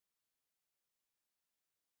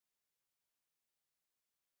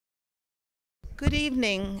Good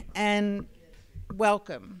evening and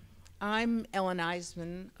welcome. I'm Ellen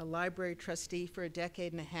Eisman, a library trustee for a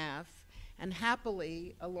decade and a half, and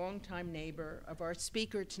happily a longtime neighbor of our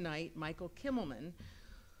speaker tonight, Michael Kimmelman,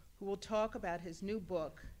 who will talk about his new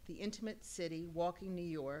book, The Intimate City, Walking New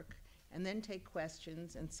York, and then take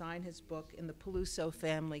questions and sign his book in the Peluso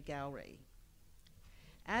Family Gallery.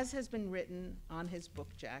 As has been written on his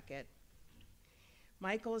book jacket,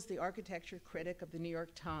 Michael is the architecture critic of the New York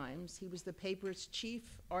Times. He was the paper's chief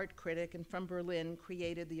art critic and from Berlin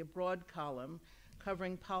created the Abroad column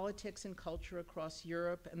covering politics and culture across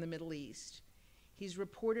Europe and the Middle East. He's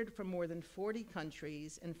reported from more than 40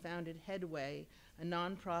 countries and founded Headway, a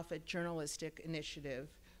nonprofit journalistic initiative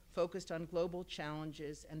focused on global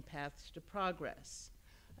challenges and paths to progress.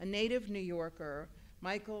 A native New Yorker,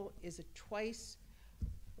 Michael is a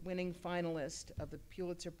twice-winning finalist of the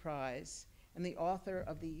Pulitzer Prize and the author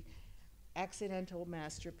of the accidental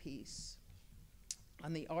masterpiece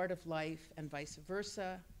on the art of life and vice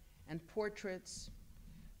versa, and portraits,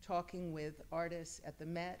 talking with artists at the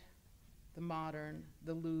Met, the Modern,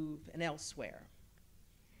 the Louvre, and elsewhere.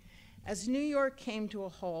 As New York came to a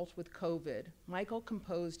halt with COVID, Michael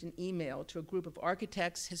composed an email to a group of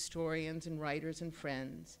architects, historians, and writers and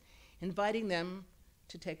friends, inviting them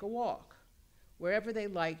to take a walk. Wherever they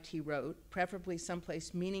liked, he wrote, preferably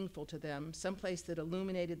someplace meaningful to them, someplace that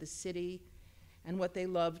illuminated the city and what they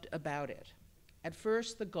loved about it. At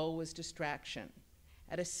first, the goal was distraction.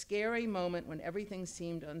 At a scary moment when everything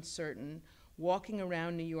seemed uncertain, walking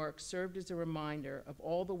around New York served as a reminder of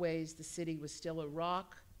all the ways the city was still a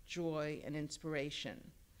rock, joy, and inspiration.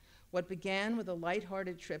 What began with a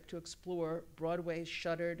lighthearted trip to explore Broadway's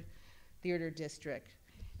shuttered theater district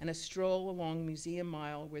and a stroll along Museum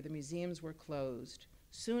Mile where the museums were closed,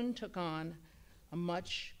 soon took on a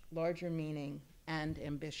much larger meaning and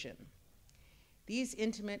ambition. These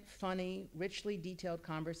intimate, funny, richly detailed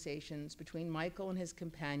conversations between Michael and his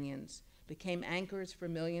companions became anchors for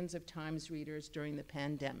millions of Times readers during the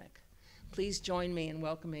pandemic. Please join me in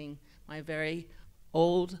welcoming my very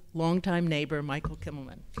old, longtime neighbor, Michael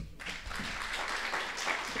Kimmelman.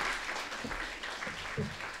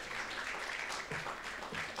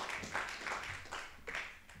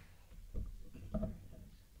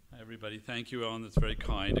 Everybody, thank you, Ellen. That's very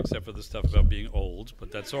kind, except for the stuff about being old, but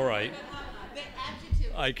that's all right. The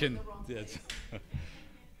adjective I can. Yes.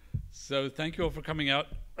 So thank you all for coming out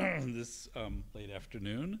this late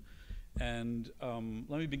afternoon, and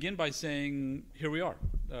let me begin by saying here we are,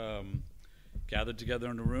 gathered together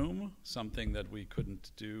in a room, something that we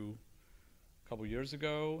couldn't do a couple years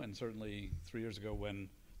ago, and certainly 3 years ago when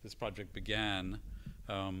this project began.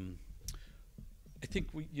 I think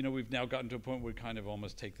we've now gotten to a point where we kind of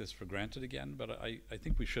almost take this for granted again, but I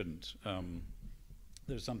think we shouldn't.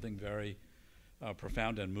 There's something very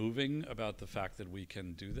profound and moving about the fact that we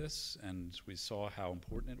can do this, and we saw how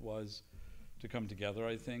important it was to come together,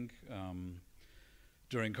 I think,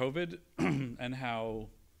 during COVID, and how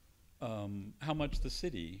much the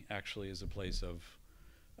city actually is a place of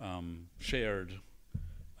shared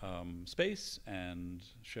space and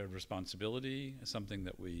shared responsibility, something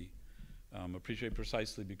that we appreciate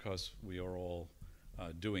precisely because we are all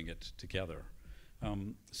doing it together.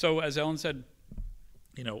 So as Ellen said,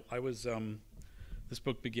 this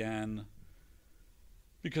book began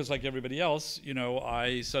because, like everybody else,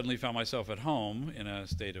 I suddenly found myself at home in a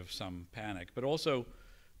state of some panic, but also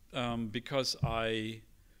because I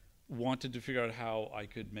wanted to figure out how I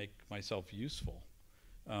could make myself useful.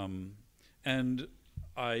 And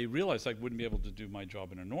I realized I wouldn't be able to do my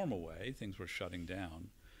job in a normal way. Things were shutting down.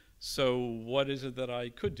 So what is it that I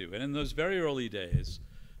could do? And in those very early days,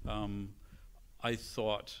 I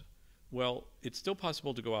thought, well, it's still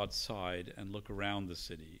possible to go outside and look around the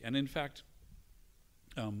city. And in fact,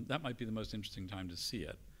 that might be the most interesting time to see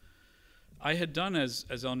it. I had done, as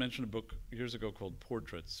Ellen mentioned, a book years ago called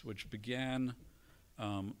Portraits, which began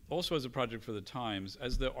also as a project for the Times.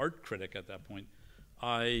 As the art critic at that point,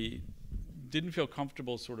 I didn't feel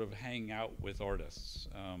comfortable sort of hanging out with artists.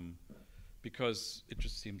 Because it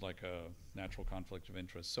just seemed like a natural conflict of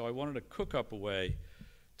interest. So I wanted to cook up a way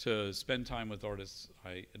to spend time with artists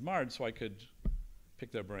I admired so I could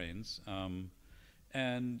pick their brains.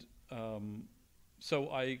 So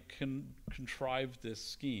I contrived this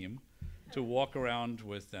scheme to walk around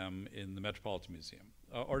with them in the Metropolitan Museum,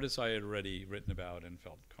 artists I had already written about and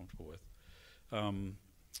felt comfortable with. When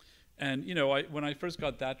I first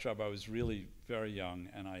got that job, I was really very young,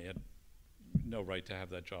 and I had no right to have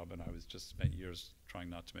that job, and I was just spent years trying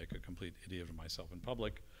not to make a complete idiot of myself in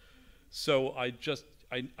public. So I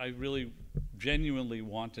really genuinely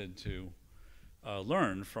wanted to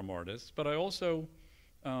learn from artists, but I also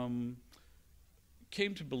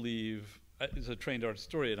came to believe, as a trained art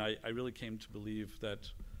historian, I really came to believe that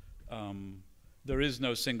there is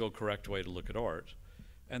no single correct way to look at art,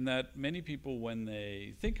 and that many people, when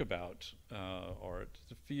they think about art,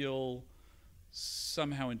 feel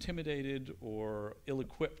somehow intimidated or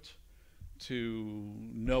ill-equipped to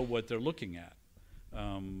know what they're looking at.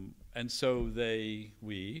 And so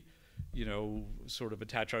we, sort of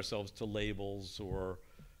attach ourselves to labels or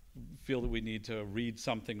feel that we need to read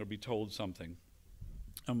something or be told something.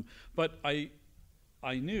 But I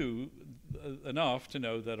knew enough to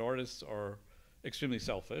know that artists are extremely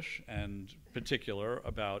selfish and particular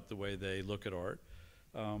about the way they look at art.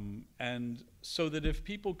 And so that if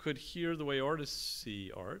people could hear the way artists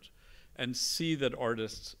see art and see that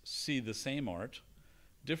artists see the same art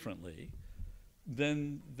differently,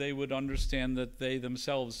 then they would understand that they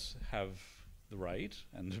themselves have the right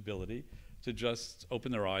and the ability to just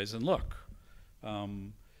open their eyes and look.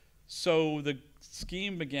 So the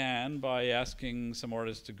scheme began by asking some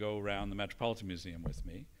artists to go around the Metropolitan Museum with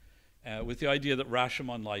me, with the idea that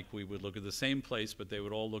Rashomon, like, we would look at the same place, but they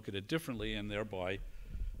would all look at it differently and thereby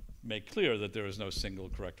make clear that there is no single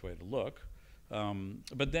correct way to look.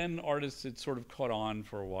 But then artists, it sort of caught on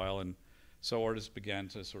for a while, and so artists began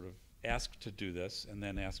to sort of ask to do this and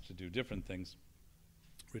then ask to do different things.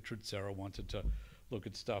 Richard Serra wanted to look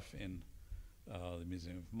at stuff in the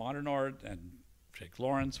Museum of Modern Art, and Jake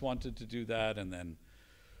Lawrence wanted to do that, and then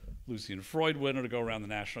Lucian Freud wanted to go around the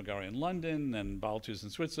National Gallery in London, and Balthus in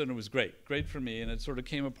Switzerland. It was great for me, and it sort of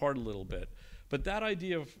came apart a little bit. But that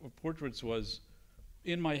idea of portraits was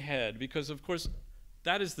in my head, because of course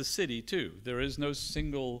that is the city too. There is no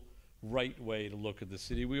single right way to look at the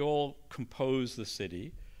city. We all compose the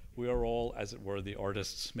city. We are all, as it were, the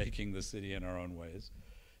artists making the city in our own ways.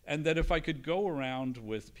 And that if I could go around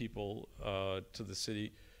with people to the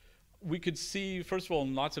city, we could see, first of all,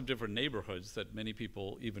 in lots of different neighborhoods that many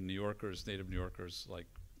people, even New Yorkers, native New Yorkers like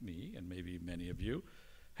me, and maybe many of you,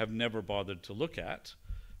 have never bothered to look at.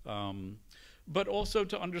 But also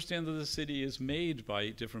to understand that the city is made by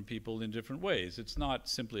different people in different ways. It's not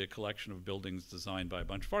simply a collection of buildings designed by a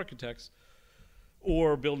bunch of architects,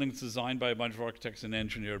 or buildings designed by a bunch of architects and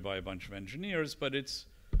engineered by a bunch of engineers, but it's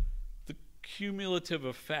the cumulative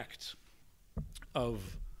effect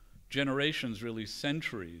of generations, really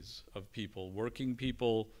centuries of people, working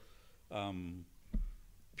people,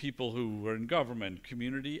 people who were in government,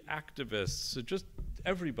 community activists, so just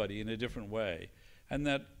everybody in a different way. And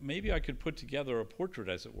that maybe I could put together a portrait,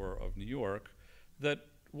 as it were, of New York that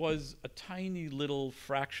was a tiny little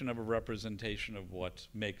fraction of a representation of what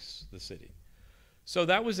makes the city. So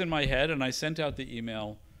that was in my head, and I sent out the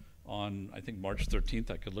email on, I think, March 13th.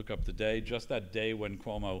 I could look up the day, just that day when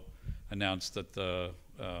Cuomo announced that the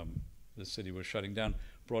city was shutting down.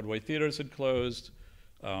 Broadway theaters had closed.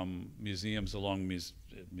 Museums along,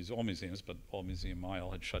 all museums, but all Museum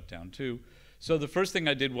Mile had shut down too. So the first thing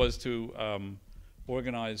I did was to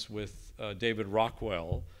organize with David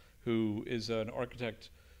Rockwell, who is an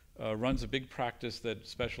architect, runs a big practice that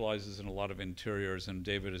specializes in a lot of interiors, and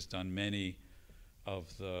David has done many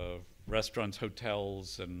of the restaurants,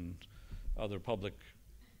 hotels, and other public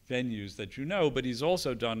venues that you know, but he's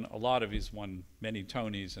also done a lot of, he's won many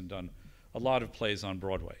Tonys and done a lot of plays on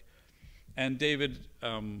Broadway. And David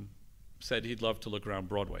said he'd love to look around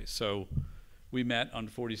Broadway. So we met on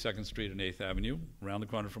 42nd Street and 8th Avenue, around the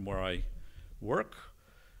corner from where I work.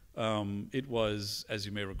 It was, as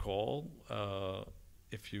you may recall,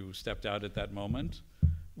 if you stepped out at that moment,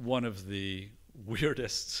 one of the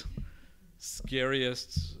weirdest,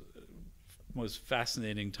 scariest, most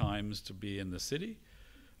fascinating times to be in the city.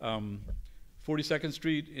 42nd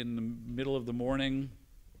Street in the middle of the morning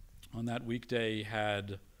on that weekday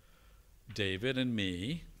had David and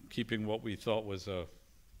me, keeping what we thought was a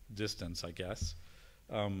distance, I guess.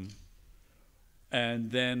 And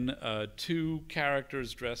then two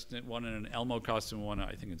characters dressed in, one in an Elmo costume, one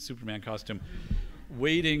I think in Superman costume,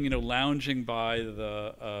 waiting, lounging by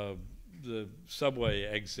the subway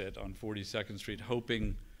exit on 42nd Street,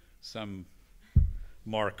 hoping some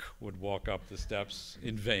Mark would walk up the steps,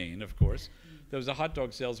 in vain, of course. There was a hot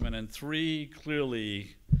dog salesman and three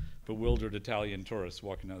clearly bewildered Italian tourists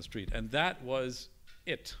walking down the street. And that was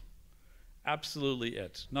it. Absolutely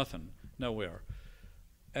it. Nothing. Nowhere.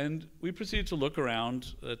 And we proceeded to look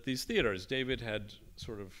around at these theaters. David had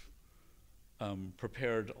sort of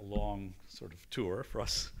prepared a long sort of tour for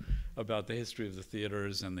us about the history of the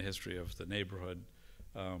theaters and the history of the neighborhood,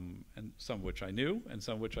 and some of which I knew and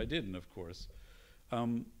some of which I didn't, of course.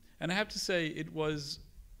 And I have to say, it was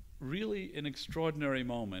really an extraordinary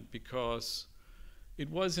moment because it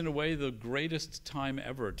was, in a way, the greatest time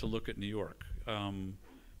ever to look at New York.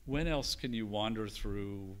 when else can you wander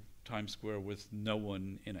through Times Square with no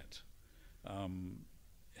one in it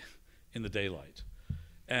in the daylight?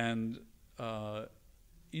 And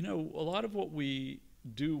you know, a lot of what we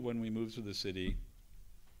do when we move through the city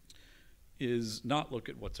is not look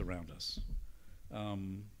at what's around us.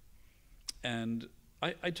 And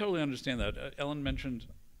I totally understand that. Ellen mentioned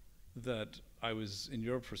that I was in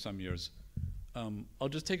Europe for some years. I'll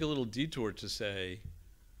just take a little detour to say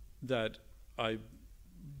that I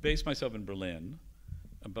based myself in Berlin,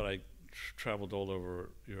 but I traveled all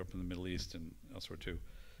over Europe and the Middle East and elsewhere too.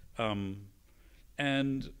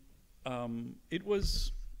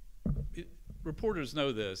 Reporters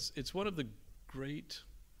know this, it's one of the great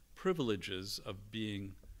privileges of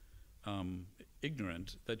being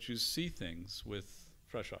ignorant that you see things with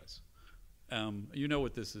fresh eyes. You know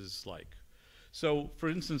what this is like. So, for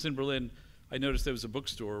instance, in Berlin, I noticed there was a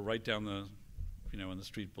bookstore right down the, in the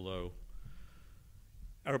street below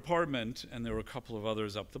our apartment, and there were a couple of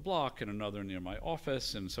others up the block and another near my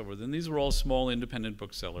office and so forth. And these were all small independent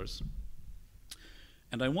booksellers.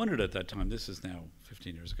 And I wondered at that time, this is now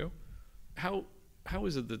 15 years ago, how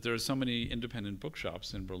is it that there are so many independent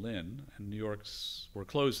bookshops in Berlin and New York's were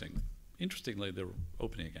closing? Interestingly, they were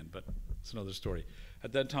opening again, but it's another story.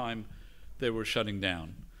 At that time, they were shutting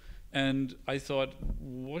down. And I thought,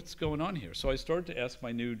 what's going on here? So I started to ask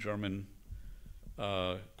my new German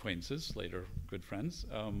acquaintances, later good friends,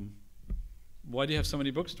 why do you have so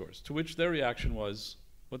many bookstores? To which their reaction was,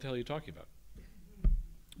 what the hell are you talking about?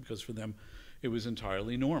 Because for them, it was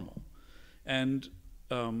entirely normal. And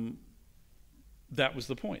that was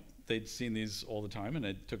the point. They'd seen these all the time and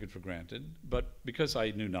they took it for granted. But because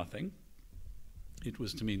I knew nothing, it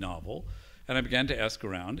was to me novel. And I began to ask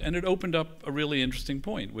around, and it opened up a really interesting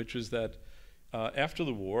point, which is that after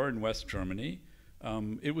the war in West Germany,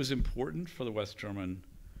 it was important for the West German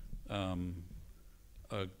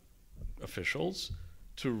officials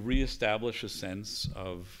to reestablish a sense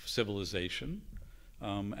of civilization.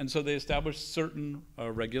 And so they established certain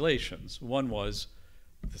regulations. One was,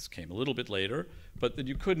 this came a little bit later, but that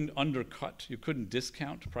you couldn't undercut, you couldn't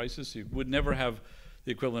discount prices. You would never have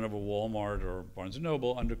the equivalent of a Walmart or Barnes &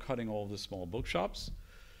 Noble undercutting all the small bookshops.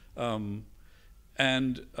 That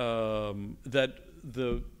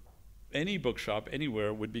any bookshop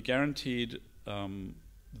anywhere would be guaranteed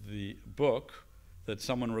the book that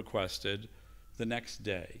someone requested the next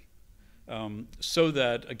day. So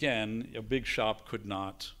that, again, a big shop could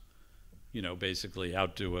not, basically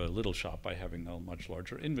outdo a little shop by having a much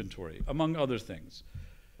larger inventory, among other things.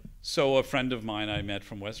 So a friend of mine I met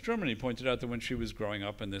from West Germany pointed out that when she was growing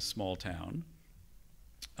up in this small town,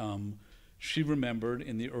 she remembered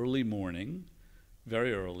in the early morning,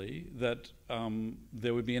 very early, that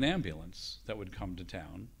there would be an ambulance that would come to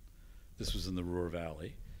town. This was in the Ruhr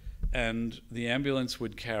Valley. And the ambulance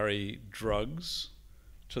would carry drugs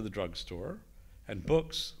to the drugstore and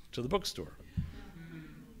books to the bookstore.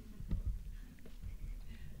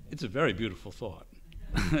 It's a very beautiful thought.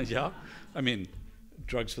 Yeah? I mean,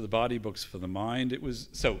 drugs for the body, books for the mind. It was,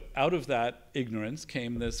 so out of that ignorance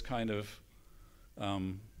came this kind of,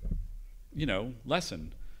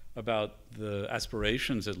 lesson about the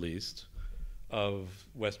aspirations, at least, of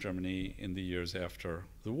West Germany in the years after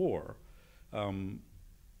the war. And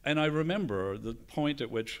I remember the point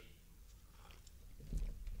at which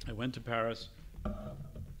I went to Paris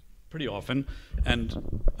pretty often,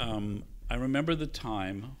 and I remember the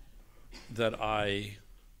time that I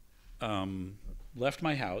left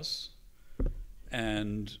my house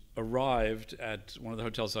and arrived at one of the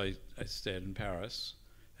hotels I stayed in Paris,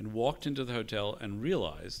 and walked into the hotel and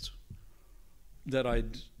realized that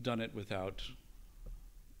I'd done it without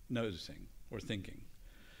noticing or thinking.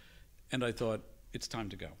 And I thought, it's time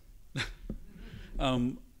to go.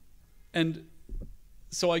 And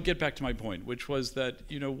so I get back to my point, which was that,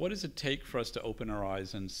 what does it take for us to open our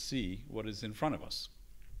eyes and see what is in front of us?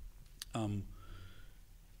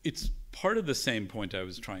 It's part of the same point I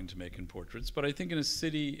was trying to make in portraits, but I think in a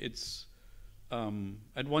city it's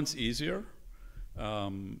at once easier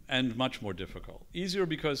and much more difficult. Easier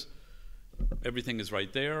because everything is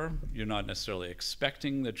right there. You're not necessarily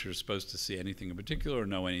expecting that you're supposed to see anything in particular or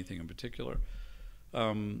know anything in particular.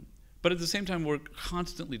 But at the same time, we're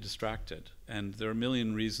constantly distracted, and there are a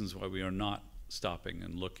million reasons why we are not stopping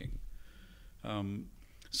and looking.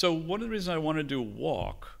 So one of the reasons I wanted to do a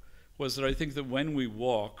walk was that I think that when we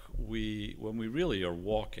walk, when we really are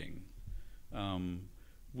walking,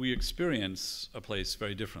 we experience a place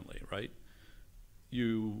very differently, right?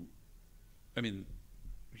 You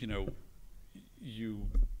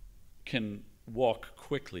can walk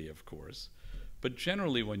quickly, of course, but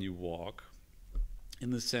generally when you walk, in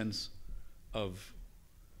the sense of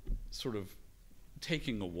sort of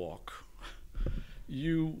taking a walk,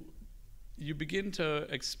 you begin to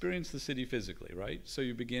experience the city physically, right? So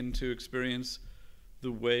you begin to experience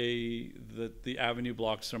the way that the avenue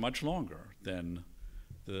blocks are much longer than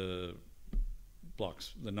the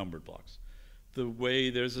blocks, the numbered blocks. The way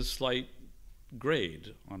there's a slight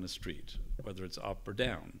grade on the street, whether it's up or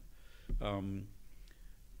down.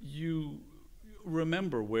 You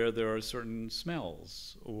remember where there are certain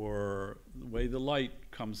smells, or the way the light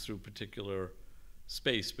comes through particular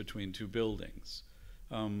space between two buildings.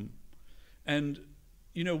 And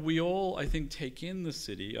you know, we all, I think, take in the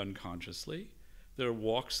city unconsciously. There are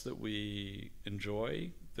walks that we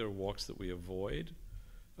enjoy, there are walks that we avoid.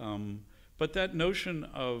 But that notion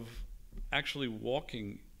of actually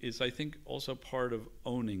walking is, I think, also part of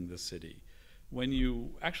owning the city. When you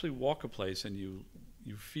actually walk a place and you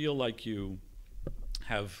feel like you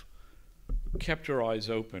have kept your eyes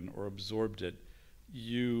open or absorbed it,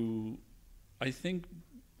 you, I think,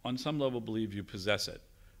 on some level believe you possess it.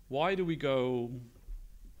 Why do we go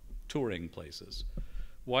touring places?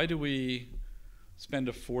 Why do we spend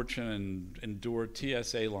a fortune and endure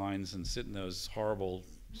TSA lines and sit in those horrible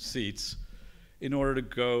seats in order to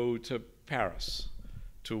go to Paris,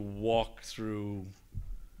 to walk through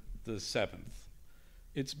the 7th?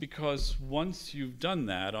 It's because once you've done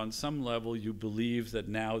that, on some level you believe that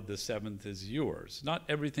now the 7th is yours. Not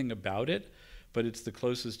everything about it, but it's the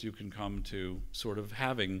closest you can come to sort of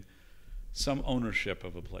having some ownership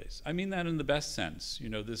of a place. I mean that in the best sense, you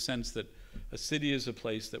know, the sense that a city is a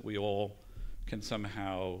place that we all can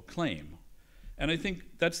somehow claim. And I think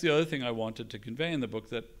that's the other thing I wanted to convey in the book,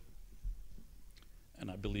 that, and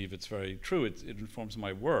I believe it's very true, it informs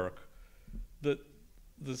my work, that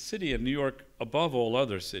the city of New York, above all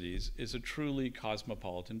other cities, is a truly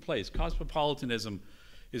cosmopolitan place. Cosmopolitanism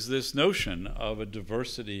is this notion of a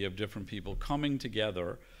diversity of different people coming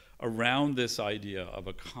together around this idea of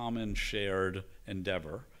a common shared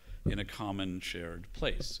endeavor in a common shared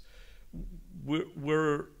place.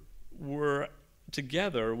 We're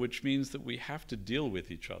together, which means that we have to deal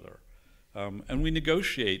with each other. And we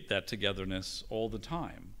negotiate that togetherness all the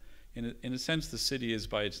time. In a sense, the city is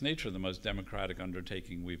by its nature the most democratic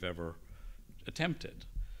undertaking we've ever attempted,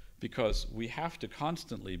 because we have to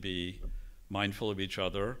constantly be mindful of each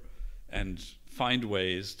other and find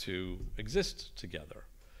ways to exist together.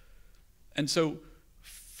 And so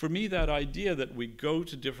for me, that idea that we go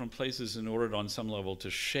to different places in order on some level to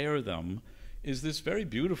share them is this very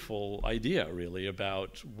beautiful idea, really,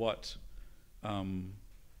 about what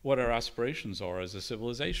our aspirations are as a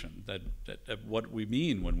civilization, that what we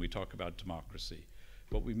mean when we talk about democracy,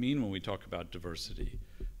 what we mean when we talk about diversity.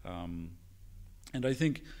 And I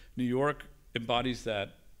think New York embodies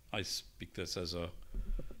that. I speak this as a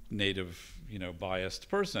native, you know, biased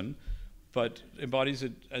person, but embodies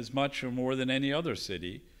it as much or more than any other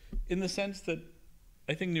city, in the sense that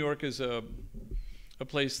I think New York is a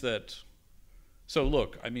place that, so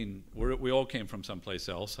look, I mean, we all came from someplace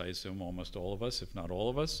else, I assume almost all of us, if not all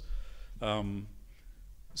of us.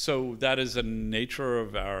 So that is a nature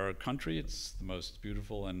of our country. It's the most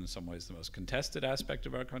beautiful and in some ways the most contested aspect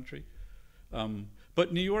of our country.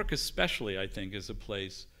 But New York especially, I think, is a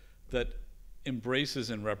place that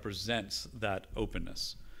embraces and represents that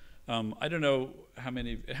openness. I don't know how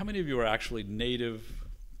many of you are actually native,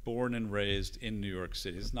 born and raised in New York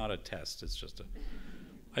City. It's not a test, it's just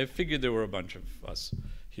I figured there were a bunch of us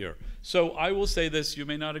here. So I will say this, you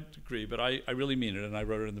may not agree, but I really mean it, and I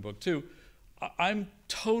wrote it in the book too. I'm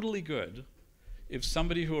totally good if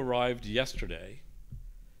somebody who arrived yesterday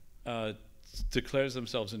declares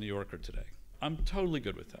themselves a New Yorker today. I'm totally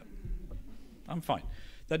good with that. I'm fine.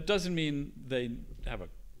 That doesn't mean they have a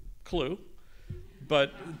clue,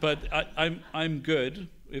 but I'm good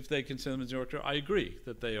if they consider them as New Yorker. I agree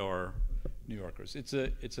that they are New Yorkers. It's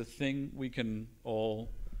a thing we can all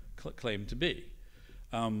claim to be.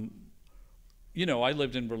 You know, I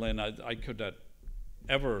lived in Berlin. I could not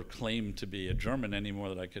ever claim to be a German any more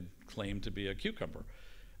than I could claim to be a cucumber.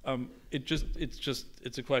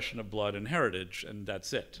 It's a question of blood and heritage, and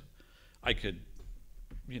that's it. I could,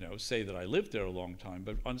 you know, say that I lived there a long time,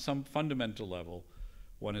 but on some fundamental level,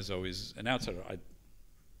 one is always an outsider. I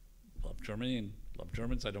love Germany and love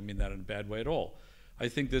Germans. I don't mean that in a bad way at all. I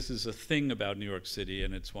think this is a thing about New York City,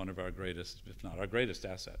 and it's one of our greatest, if not our greatest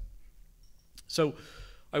asset. So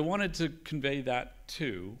I wanted to convey that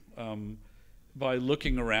too by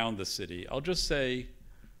looking around the city. I'll just say,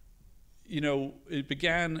 you know, it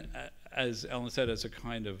began, as Ellen said, as a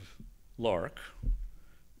kind of lark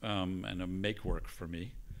and a make-work for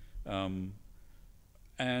me. And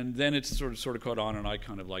then it sort of caught on, and I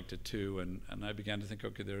kind of liked it too, and I began to think,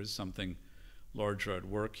 okay, there is something larger at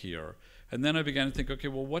work here. And then I began to think, okay,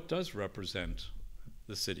 well, what does represent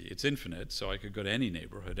the city? It's infinite, so I could go to any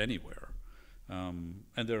neighborhood anywhere. And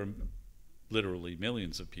there are literally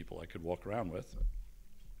millions of people I could walk around with.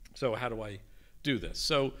 So how do I do this?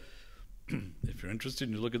 So if you're interested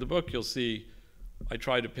and you look at the book, you'll see I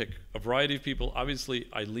try to pick a variety of people. Obviously,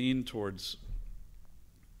 I lean towards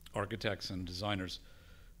architects and designers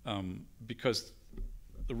because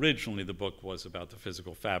originally the book was about the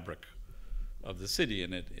physical fabric of the city,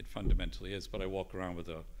 and it fundamentally is. But I walk around with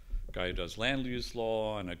a guy who does land use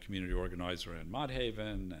law and a community organizer in Mott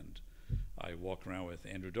Haven, and I walk around with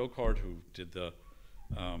Andrew Dokart, who did the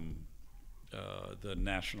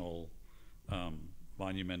national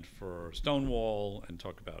monument for Stonewall, and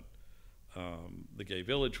talk about the gay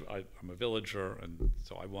village. I'm a villager, and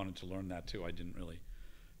so I wanted to learn that too. I didn't really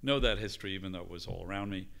know that history, even though it was all around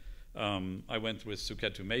me. I went with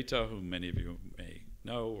Suketu Mehta, who many of you may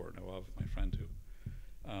know or know of, my friend who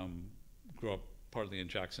grew up partly in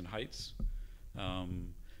Jackson Heights.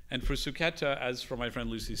 And for Suketa, as for my friend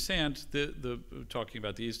Lucy Sant, talking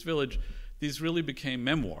about the East Village, these really became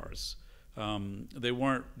memoirs. They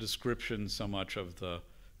weren't descriptions so much of the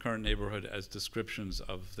current neighborhood as descriptions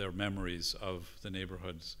of their memories of the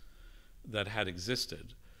neighborhoods that had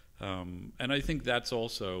existed. And I think that's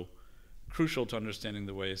also crucial to understanding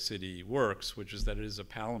the way a city works, which is that it is a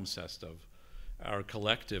palimpsest of our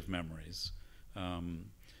collective memories.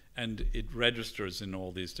 And it registers in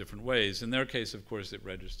all these different ways. In their case, of course, it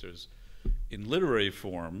registers in literary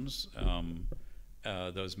forms,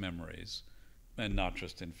 those memories, and not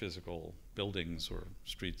just in physical buildings or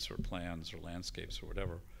streets or plans or landscapes or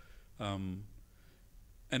whatever.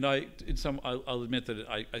 And I'll admit that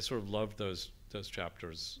I sort of loved those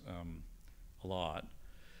chapters a lot.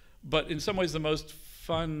 But in some ways, the most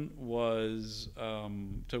fun was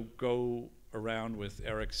to go around with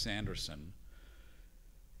Eric Sanderson.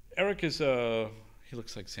 Eric is he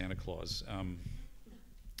looks like Santa Claus,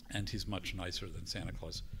 and he's much nicer than Santa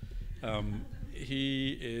Claus.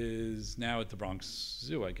 He is now at the Bronx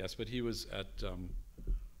Zoo, I guess, but he was at,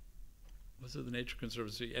 was it the Nature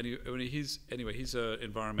Conservancy? He's an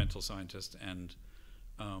environmental scientist and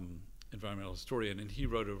environmental historian, and he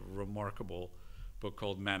wrote a remarkable book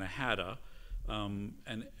called Mannahatta.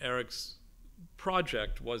 And Eric's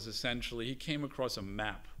project was essentially, he came across a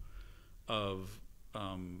map of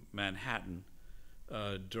Manhattan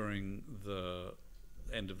during the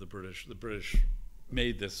end of the British. The British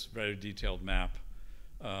made this very detailed map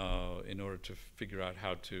in order to figure out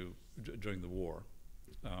how to, during the war.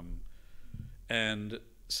 And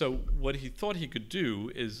so what he thought he could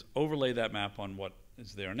do is overlay that map on what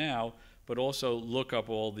is there now, but also look up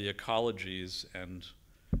all the ecologies and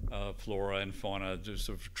flora and fauna to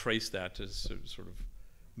sort of trace that to sort of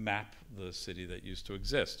map the city that used to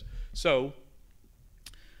exist. So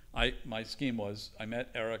my scheme was I met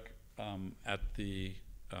Eric at the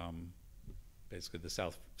basically the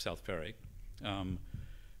South Ferry.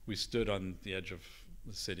 We stood on the edge of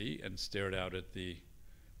the city and stared out at the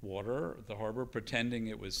water, the harbor, pretending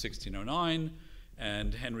it was 1609,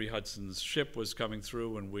 and Henry Hudson's ship was coming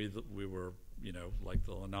through, and we were, like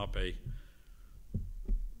the Lenape,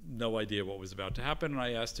 no idea what was about to happen. And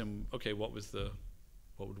I asked him, okay, what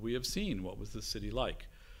would we have seen? What was the city like?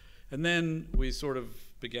 And then we sort of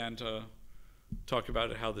began to talk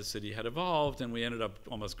about how the city had evolved, and we ended up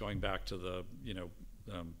almost going back to the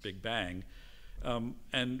Big Bang.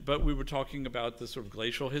 But we were talking about the sort of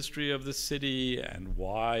glacial history of the city and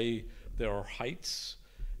why there are heights,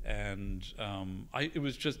 and it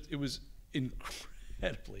was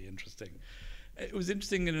incredibly interesting. It was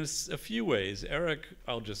interesting in a few ways. Eric,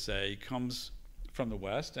 I'll just say, comes from the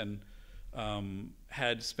West and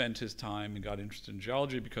had spent his time and got interested in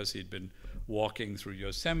geology because he'd been walking through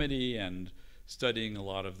Yosemite and studying a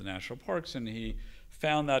lot of the national parks, and he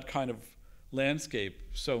found that kind of landscape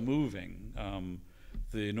so moving,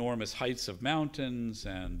 the enormous heights of mountains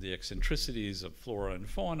and the eccentricities of flora and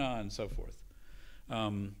fauna and so forth.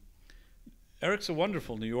 Eric's a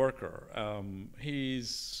wonderful New Yorker.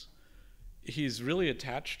 He's really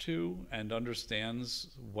attached to and understands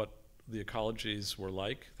what the ecologies were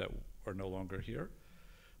like that are no longer here.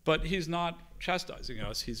 But he's not chastising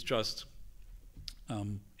us. He's just,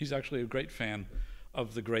 he's actually a great fan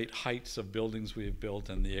of the great heights of buildings we have built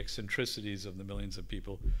and the eccentricities of the millions of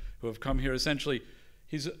people who have come here. Essentially,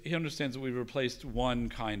 he understands that we've replaced one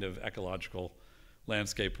kind of ecological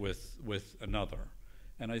landscape with another.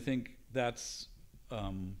 And I think that's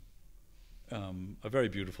a very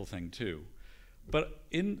beautiful thing too. But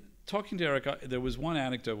in talking to Eric, there was one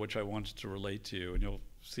anecdote which I wanted to relate to you, and you'll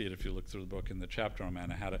see it if you look through the book in the chapter on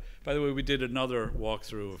Mannahatta. By the way, we did another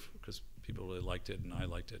walkthrough because people really liked it, and I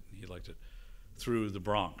liked it, and he liked it, through the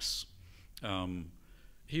Bronx.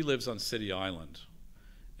 He lives on City Island,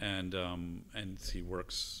 and he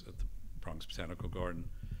works at the Bronx Botanical Garden.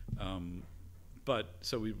 But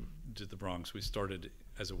so we did the Bronx. We started,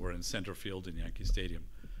 as it were, in center field in Yankee Stadium,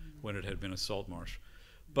 when it had been a salt marsh.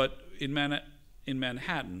 But in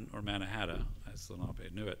Manhattan, or Mannahatta, as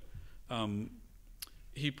Lenape knew it,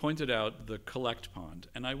 he pointed out the Collect Pond.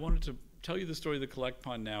 And I wanted to tell you the story of the Collect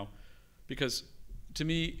Pond now, because to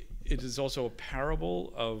me, it is also a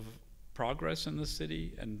parable of progress in the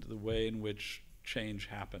city and the way in which change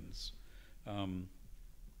happens.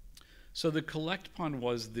 So the Collect Pond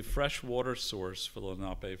was the fresh water source for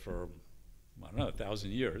Lenape for, I don't know,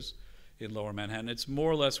 1,000 years in Lower Manhattan. It's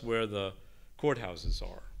more or less where the courthouses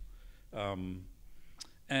are.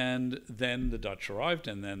 And then the Dutch arrived,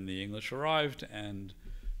 and then the English arrived, and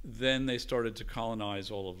then they started to colonize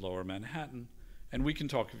all of Lower Manhattan. And we can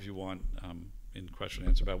talk, if you want, in question and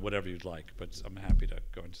answer about whatever you'd like, but I'm happy to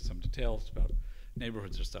go into some details about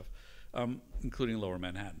neighborhoods or stuff, including Lower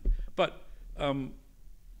Manhattan. But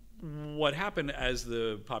what happened as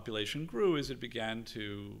the population grew is it began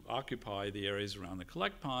to occupy the areas around the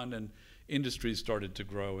Collect Pond, and industries started to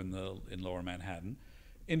grow in Lower Manhattan.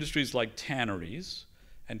 Industries like tanneries,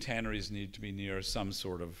 and tanneries need to be near some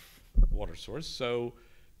sort of water source. So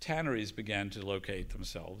tanneries began to locate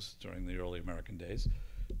themselves during the early American days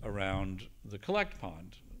around the Collect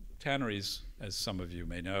Pond. Tanneries, as some of you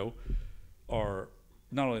may know, are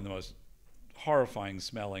not only the most horrifying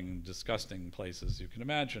smelling, disgusting places you can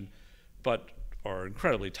imagine, but are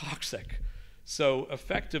incredibly toxic. So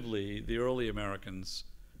effectively, the early Americans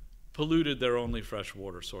polluted their only fresh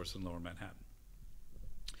water source in Lower Manhattan.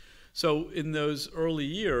 So in those early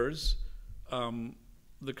years,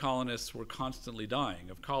 the colonists were constantly dying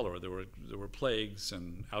of cholera. There were plagues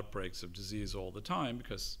and outbreaks of disease all the time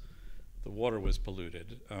because the water was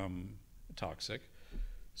polluted, toxic.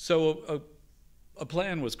 So a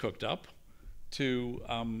plan was cooked up to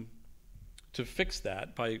fix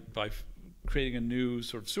that by creating a new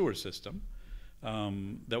sort of sewer system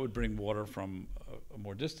that would bring water from a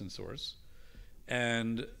more distant source.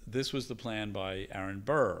 And this was the plan by Aaron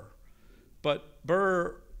Burr. But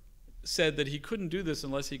Burr said that he couldn't do this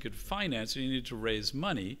unless he could finance it. He needed to raise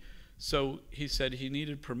money. So he said he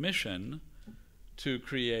needed permission to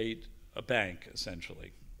create a bank,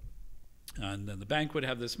 essentially. And then the bank would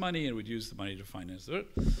have this money and would use the money to finance it.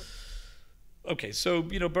 Okay, so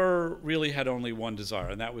Burr really had only one desire,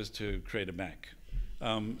 and that was to create a bank.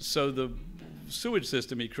 So the sewage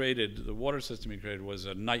system he created, the water system he created, was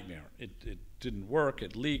a nightmare. It didn't work,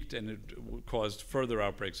 it leaked, and it caused further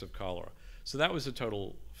outbreaks of cholera. So that was a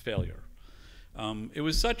total failure. It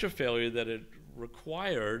was such a failure that it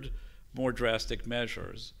required more drastic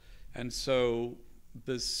measures. And so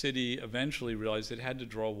the city eventually realized it had to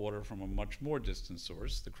draw water from a much more distant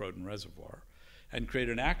source, the Croton Reservoir, and create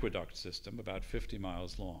an aqueduct system about 50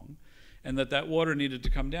 miles long, and that water needed to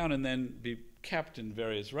come down and then be kept in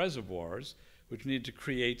various reservoirs, which needed to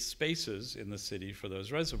create spaces in the city for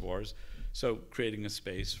those reservoirs. So creating a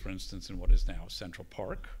space, for instance, in what is now Central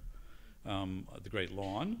Park, the Great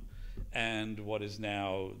Lawn, and what is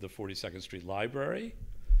now the 42nd Street Library.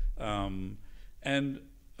 And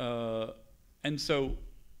so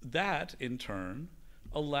that, in turn,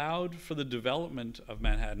 allowed for the development of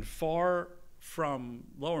Manhattan far from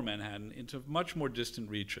Lower Manhattan into much more distant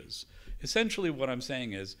reaches. Essentially what I'm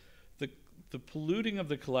saying is the polluting of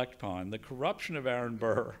the Collect Pond, the corruption of Aaron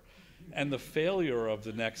Burr, and the failure of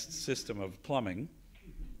the next system of plumbing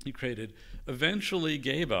he created eventually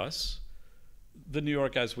gave us the New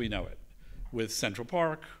York as we know it, with Central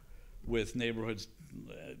Park, with neighborhoods,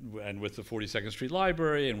 and with the 42nd Street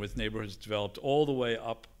Library, and with neighborhoods developed all the way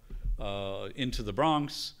up into the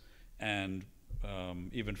Bronx and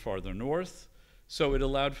even farther north. So it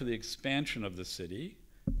allowed for the expansion of the city.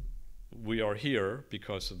 We are here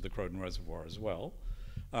because of the Croton Reservoir as well.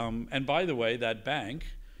 And by the way, that bank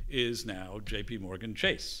is now J.P. Morgan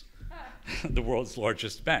Chase, the world's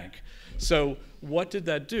largest bank. So what did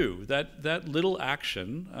that do? That little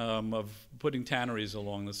action of putting tanneries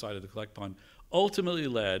along the side of the Collect Pond ultimately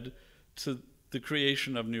led to the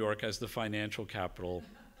creation of New York as the financial capital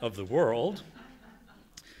of the world,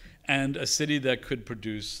 and a city that could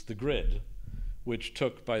produce the grid, which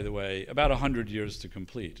took, by the way, about 100 years to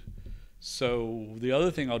complete. So the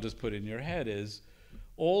other thing I'll just put in your head is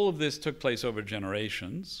all of this took place over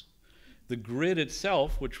generations. The grid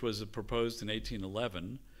itself, which was proposed in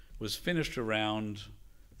 1811, was finished around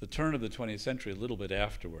the turn of the 20th century, a little bit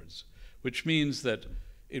afterwards, which means that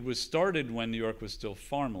it was started when New York was still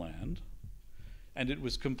farmland. And it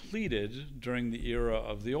was completed during the era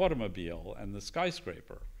of the automobile and the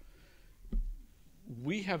skyscraper.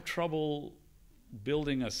 We have trouble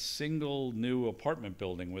building a single new apartment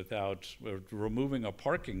building without removing a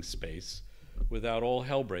parking space without all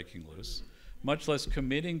hell breaking loose, much less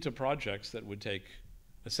committing to projects that would take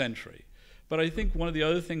a century. But I think one of the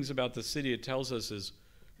other things about the city it tells us is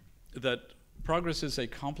that progress is a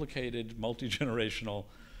complicated, multi-generational,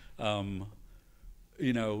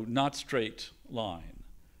 not straight line,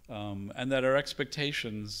 and that our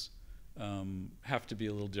expectations have to be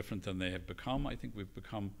a little different than they have become. I think we've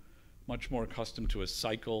become much more accustomed to a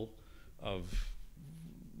cycle of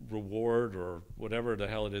reward or whatever the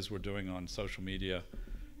hell it is we're doing on social media,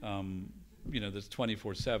 that's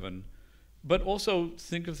 24/7. But also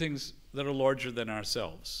think of things that are larger than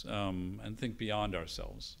ourselves, and think beyond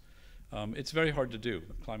ourselves. It's very hard to do.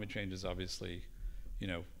 Climate change is obviously,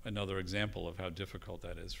 another example of how difficult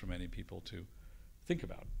that is for many people to think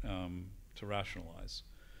about, to rationalize.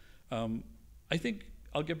 I think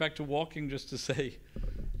I'll get back to walking just to say,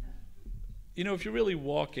 if you're really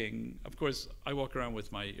walking, of course, I walk around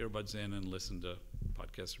with my earbuds in and listen to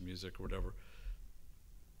podcasts or music or whatever.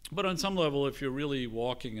 But on some level, if you're really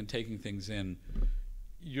walking and taking things in,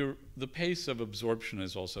 the pace of absorption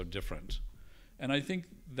is also different. And I think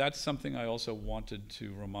that's something I also wanted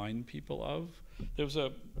to remind people of. There was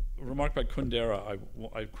a remark by Kundera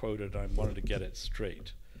I quoted. I wanted to get it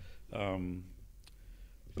straight.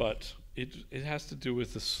 But it has to do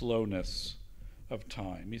with the slowness of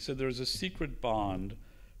time. He said there's a secret bond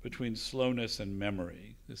between slowness and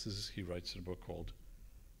memory. He writes in a book called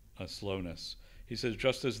Slowness. He says,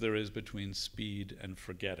 just as there is between speed and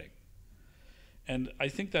forgetting. And I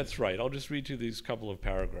think that's right. I'll just read you these couple of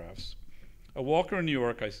paragraphs. A walker in New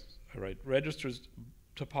York, I write, registers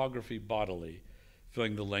topography bodily,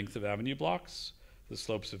 filling the length of avenue blocks, the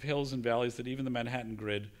slopes of hills and valleys that even the Manhattan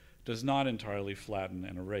grid does not entirely flatten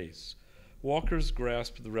and erase. Walkers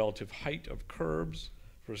grasp the relative height of curbs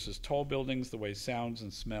versus tall buildings, the way sounds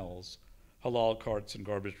and smells, halal carts and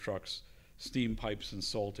garbage trucks, steam pipes and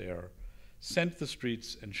salt air, scent the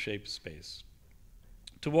streets and shape space.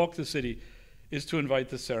 To walk the city is to invite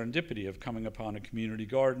the serendipity of coming upon a community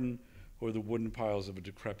garden or the wooden piles of a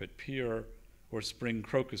decrepit pier or spring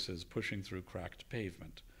crocuses pushing through cracked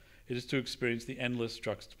pavement. It is to experience the endless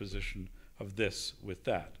juxtaposition of this with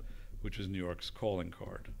that, which is New York's calling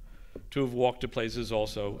card. To have walked a place is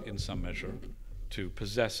also, in some measure, to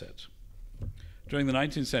possess it. During the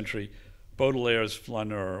 19th century, Baudelaire's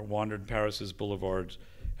flaneur wandered Paris's boulevards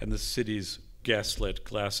and the city's gaslit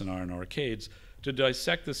glass and iron arcades to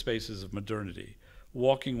dissect the spaces of modernity.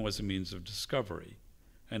 Walking was a means of discovery,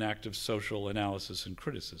 an act of social analysis and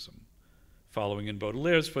criticism. Following in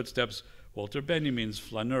Baudelaire's footsteps, Walter Benjamin's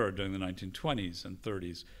flaneur during the 1920s and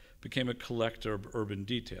 30s became a collector of urban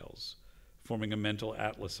details, forming a mental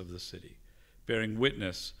atlas of the city, bearing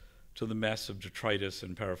witness to the mess of detritus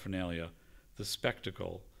and paraphernalia, the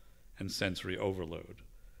spectacle and sensory overload.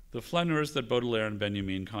 The flaneurs that Baudelaire and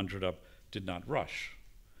Benjamin conjured up did not rush.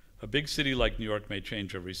 A big city like New York may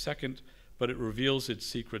change every second, but it reveals its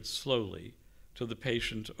secrets slowly to the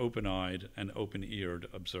patient, open-eyed, and open-eared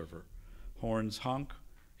observer. Horns honk,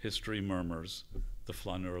 history murmurs, the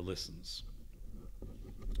flaneur listens.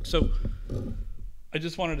 So I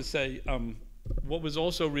just wanted to say what was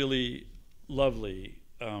also really lovely,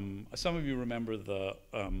 some of you remember the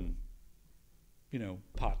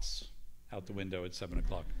pots out the window at 7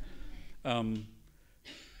 o'clock.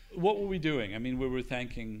 What were we doing? I mean, we were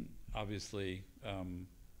thanking, obviously,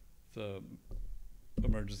 the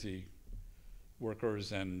emergency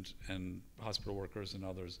workers and hospital workers and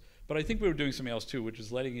others. But I think we were doing something else too, which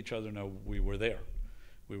is letting each other know we were there.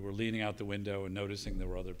 We were leaning out the window and noticing there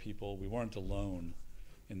were other people. We weren't alone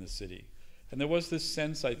in the city. And there was this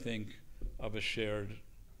sense, I think, of a shared,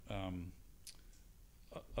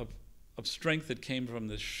 of strength that came from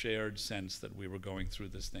this shared sense that we were going through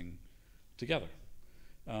this thing together.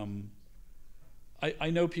 I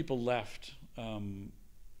know people left,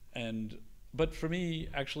 but for me,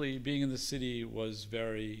 actually, being in the city was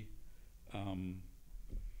very,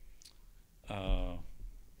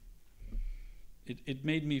 it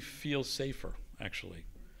made me feel safer, actually.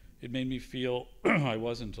 It made me feel I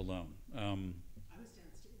wasn't alone. I was downstairs.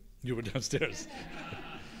 You were downstairs.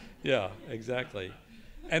 Yeah, exactly.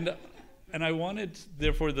 And I wanted,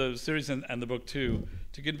 therefore, the series and the book too,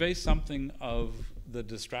 to convey something of the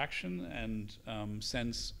distraction and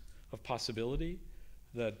sense of possibility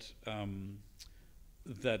that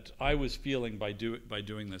that I was feeling by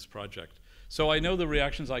doing this project. So I know the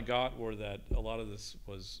reactions I got were that a lot of this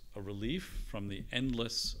was a relief from the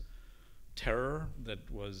endless terror that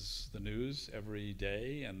was the news every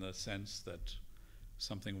day, and the sense that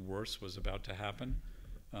something worse was about to happen,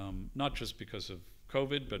 not just because of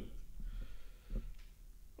COVID, but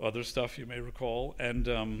other stuff you may recall. And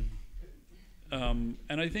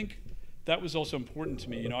I think that was also important to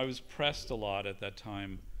me. You know, I was pressed a lot at that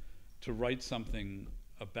time to write something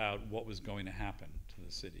about what was going to happen to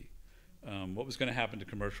the city. What was going to happen to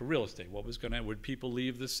commercial real estate? Would people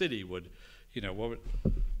leave the city?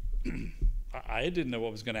 I didn't know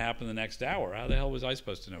what was going to happen the next hour. How the hell was I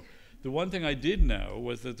supposed to know? The one thing I did know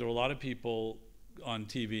was that there were a lot of people on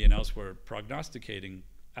TV and elsewhere prognosticating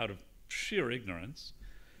out of sheer ignorance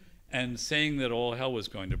and saying that all hell was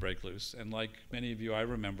going to break loose. And like many of you, I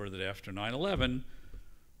remember that after 9/11,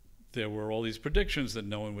 there were all these predictions that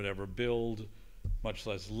no one would ever build, much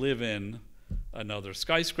less live in, another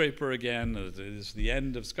skyscraper again. It is the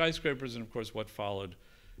end of skyscrapers, and of course what followed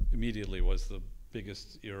immediately was the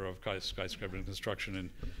biggest era of skyscraper construction in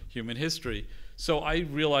human history. So I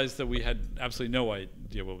realized that we had absolutely no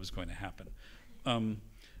idea what was going to happen. And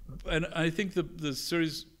I think the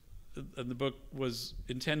series and the book was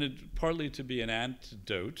intended partly to be an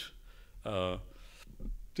antidote to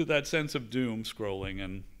that sense of doom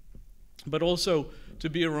scrolling, but also to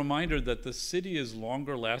be a reminder that the city is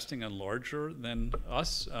longer lasting and larger than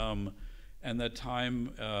us, and that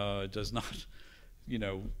time does not,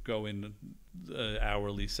 go in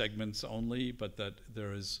hourly segments only, but that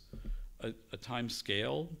there is a time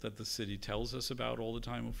scale that the city tells us about all the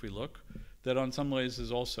time if we look, that on some ways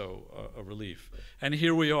is also a relief. And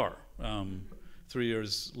here we are, 3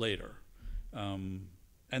 years later. And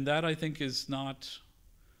that, I think, is not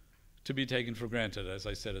to be taken for granted, as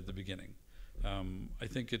I said at the beginning. I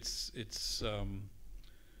think it's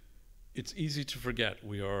easy to forget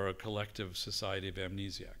we are a collective society of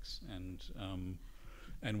amnesiacs,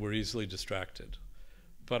 and we're easily distracted.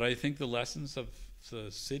 But I think the lessons of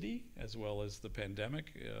the city, as well as the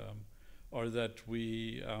pandemic, are that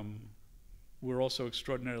we're also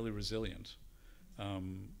extraordinarily resilient,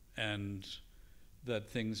 and that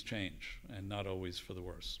things change, and not always for the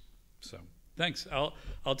worse. So, thanks.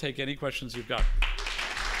 I'll take any questions you've got.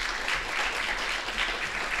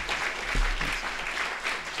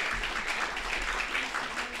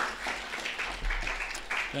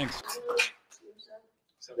 Thanks.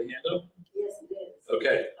 Is that a hand up? Yes, it is.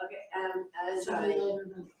 Okay. Okay, as I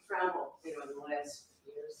travel, in the last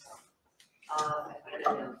years, I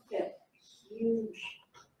found that huge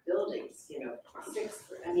buildings, 6,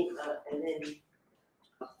 and then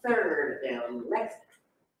a third down Lexington.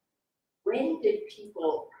 When did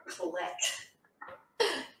people collect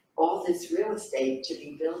all this real estate to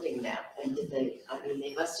be building that? And did they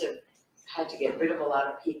must have had to get rid of a lot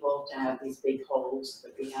of people to have these big holes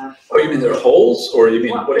that we have. Oh, you mean they're holes, or you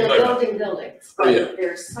mean, well, what are you they're talking building buildings, but yeah.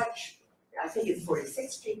 there's such, I think it's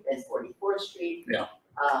 46th Street, then 44th Street. Yeah.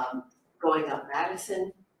 Going up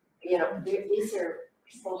Madison, these are,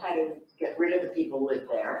 people had to get rid of the people who live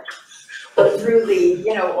there. Through the,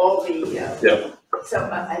 all the, yeah. So,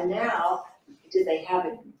 and now, did they have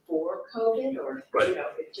it before COVID, or, right.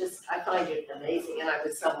 It just, I find it amazing, and I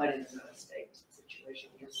was somewhat in a real estate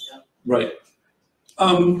situation years ago. Right.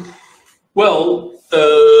 Well,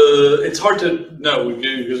 it's hard to know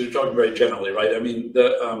because you're talking very generally, right? I mean,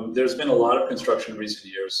 there's been a lot of construction in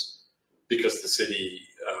recent years because the city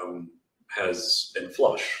has been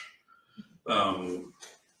flush.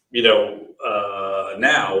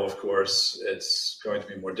 Now, of course, it's going to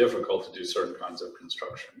be more difficult to do certain kinds of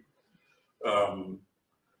construction.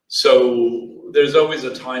 So there's always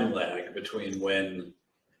a time lag between when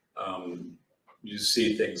you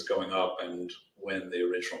see things going up and when the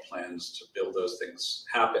original plans to build those things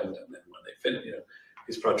happened, and then when they finish.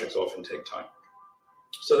 These projects often take time.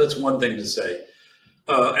 So that's one thing to say.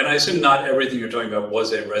 And I assume not everything you're talking about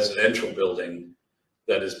was a residential building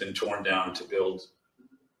that has been torn down to build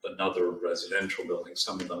another residential building.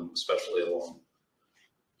 Some of them, especially along,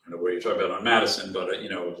 I don't know where you're talking about on Madison, but a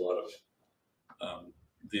lot of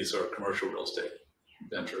these are commercial real estate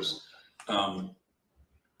ventures.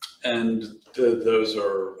 And those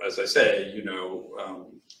are, as I say,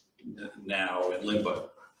 now in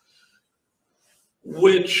limbo,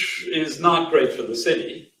 which is not great for the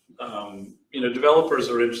city. Developers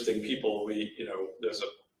are interesting people.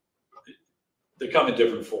 They come in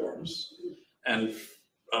different forms, and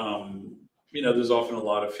there's often a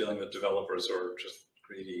lot of feeling that developers are just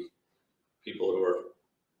greedy people who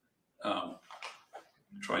are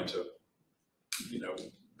trying to,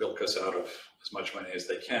 bilk us out of as much money as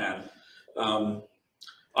they can.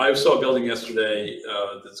 I saw a building yesterday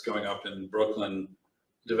that's going up in Brooklyn.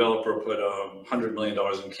 The developer put $100 million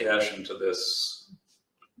in cash into this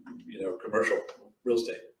commercial real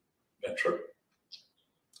estate venture.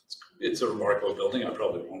 It's a remarkable building. I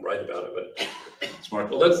probably won't write about it, but it's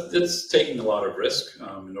remarkable. That's taking a lot of risk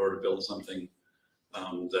in order to build something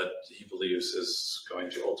that he believes is going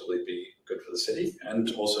to ultimately be good for the city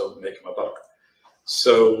and also make him a buck.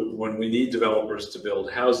 So when we need developers to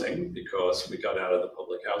build housing, because we got out of the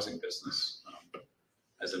public housing business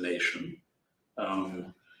as a nation,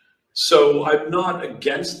 so I'm not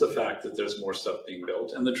against the fact that there's more stuff being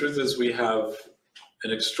built. And the truth is we have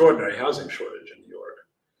an extraordinary housing shortage in New York.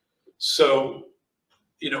 So,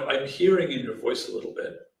 I'm hearing in your voice a little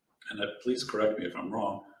bit, and please correct me if I'm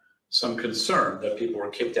wrong, some concern that people were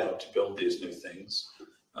kicked out to build these new things.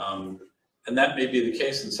 And that may be the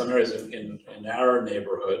case in some areas. In our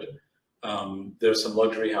neighborhood, there's some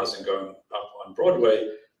luxury housing going up on Broadway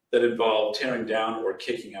that involve tearing down or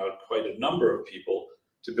kicking out quite a number of people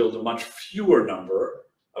to build a much fewer number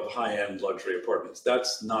of high-end luxury apartments.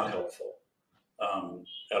 That's not helpful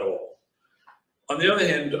at all. On the other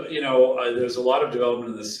hand, there's a lot of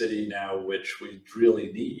development in the city now which we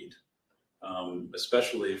really need,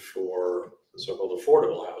 especially for so-called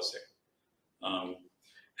affordable housing.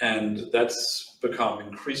 And that's become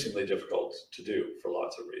increasingly difficult to do for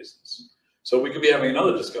lots of reasons. So we could be having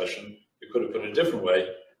another discussion. We could have put it a different way.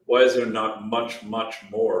 Why is there not much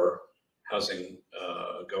more housing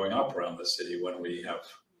going up around the city when we have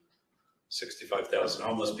 65,000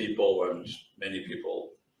 homeless people and many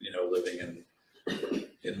people, living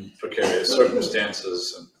in precarious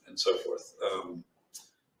circumstances and so forth?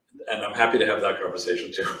 And I'm happy to have that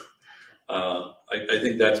conversation too. I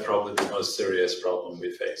think that's probably the most serious problem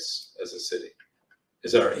we face as a city,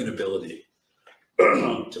 is our inability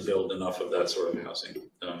to build enough of that sort of housing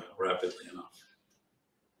rapidly enough.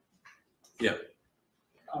 Yeah.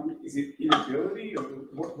 Is it inability, or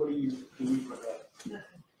what do you believe by that?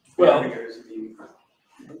 Well,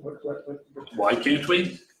 what, why can't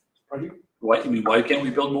we? pardon? Why can't we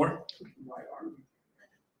build more? Why aren't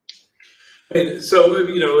we? So,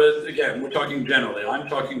 again, we're talking generally. I'm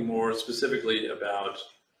talking more specifically about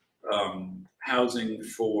housing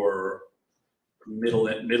for middle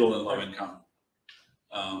and low income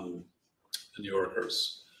New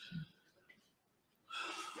Yorkers.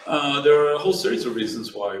 There are a whole series of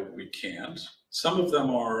reasons why we can't. Some of them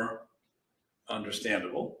are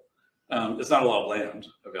understandable. There's not a lot of land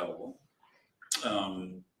available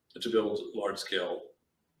to build large-scale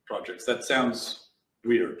projects. That sounds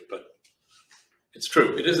weird, but it's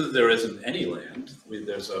true. It isn't. There isn't any land.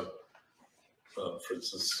 There's for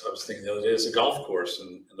instance, I was thinking the other day, there's a golf course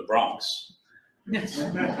in the Bronx,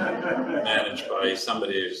 managed by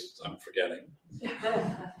somebody who's I'm forgetting.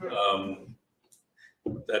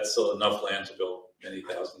 That's still enough land to build many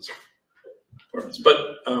thousands of apartments.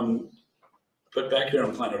 But back here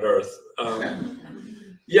on planet Earth,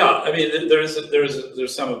 yeah, I mean, there's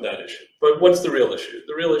some of that issue. But what's the real issue?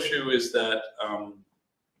 The real issue is that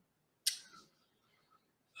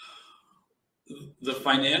the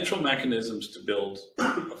financial mechanisms to build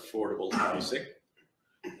affordable housing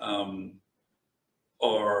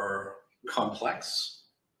are complex.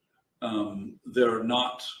 There are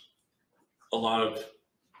not a lot of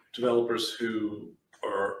developers who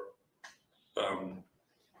are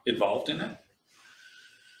involved in it.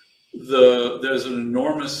 There are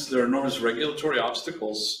enormous regulatory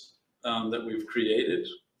obstacles that we've created.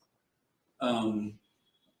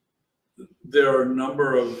 There are a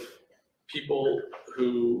number of people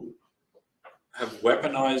who have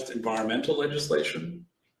weaponized environmental legislation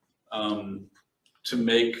to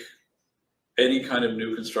make any kind of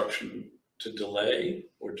new construction, to delay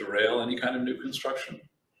or derail any kind of new construction.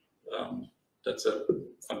 That's a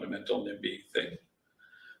fundamental NIMBY thing.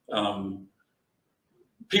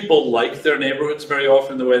 People like their neighborhoods very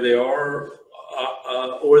often the way they are,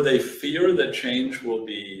 or they fear that change will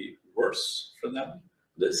be worse for them.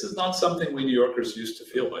 This is not something we New Yorkers used to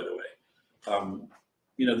feel, by the way.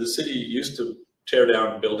 The city used to tear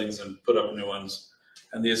down buildings and put up new ones,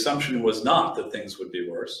 and the assumption was not that things would be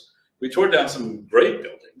worse. We tore down some great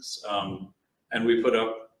buildings, and we put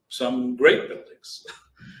up some great buildings.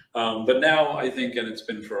 But now I think, and it's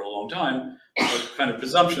been for a long time, a kind of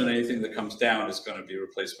presumption that anything that comes down is going to be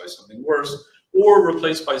replaced by something worse, or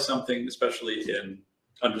replaced by something, especially in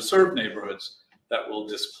underserved neighborhoods, that will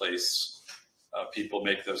displace people,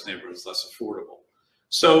 make those neighborhoods less affordable.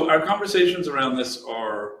 So our conversations around this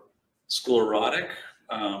are sclerotic.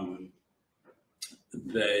 Our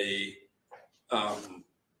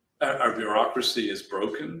bureaucracy is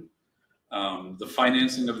broken. The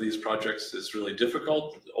financing of these projects is really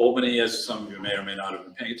difficult. Albany, as some of you may or may not have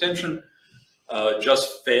been paying attention,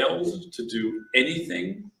 just failed to do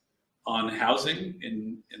anything on housing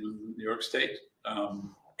in New York State,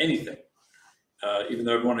 anything, even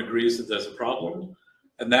though everyone agrees that there's a problem.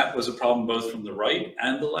 And that was a problem both from the right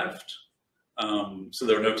and the left. So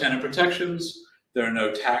there are no tenant protections. There are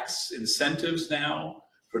no tax incentives now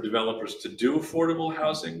for developers to do affordable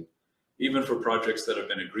housing, even for projects that have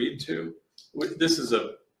been agreed to. This is an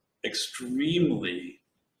extremely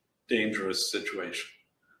dangerous situation.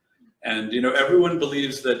 And everyone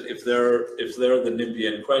believes that if they're the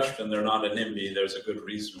NIMBY in question, they're not a NIMBY, there's a good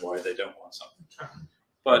reason why they don't want something.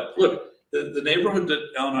 But look, the neighborhood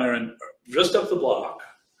that Elle and I are in, just up the block,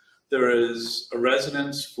 there is a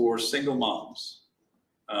residence for single moms,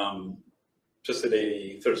 just at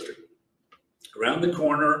 83rd Street. Around the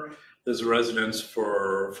corner, there's a residence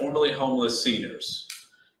for formerly homeless seniors.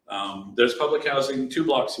 There's public housing 2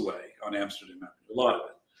 blocks away on Amsterdam Avenue, a lot of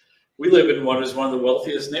it. We live in what is one of the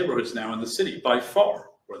wealthiest neighborhoods now in the city, by far.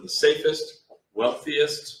 We're the safest,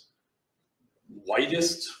 wealthiest,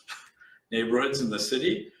 whitest neighborhoods in the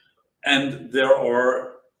city. And there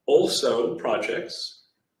are also projects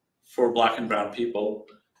for Black and brown people,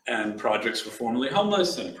 and projects for formerly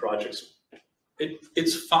homeless, and projects.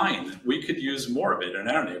 It's fine. We could use more of it in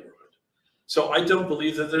our neighborhood. So I don't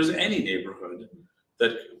believe that there's any neighborhood,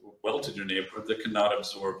 well-to-do neighborhood, that cannot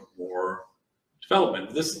absorb more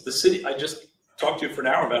development. The city, I just talked to you for an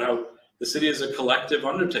hour about how the city is a collective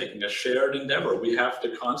undertaking, a shared endeavor. We have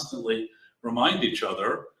to constantly remind each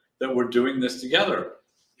other that we're doing this together.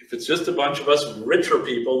 If it's just a bunch of us richer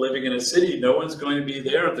people living in a city, no one's going to be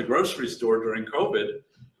there at the grocery store during COVID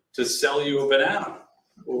to sell you a banana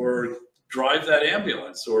or drive that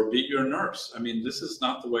ambulance or beat your nurse. I mean, this is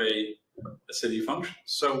not the way a city functions.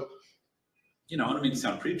 So, I don't mean to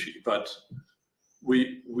sound preachy, but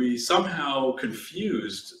we somehow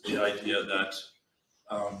confused the idea that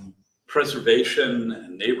preservation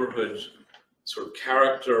and neighborhood sort of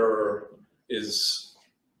character is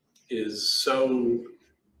so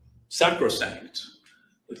sacrosanct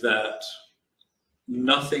that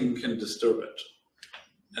nothing can disturb it.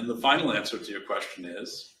 And the final answer to your question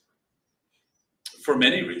is, for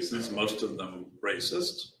many reasons, most of them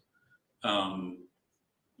racist,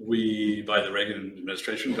 we, by the Reagan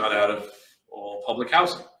administration, got out of all public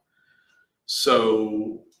housing.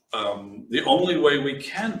 So the only way we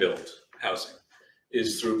can build housing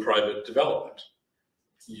is through private development.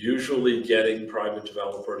 Usually getting private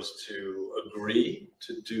developers to agree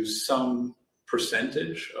to do some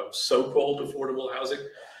percentage of so-called affordable housing.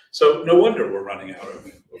 So no wonder we're running out of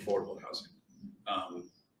affordable housing.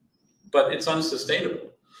 But it's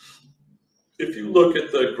unsustainable. If you look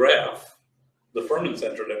at the graph, the Furman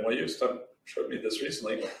Center at NYU showed me this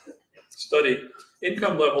recently, study,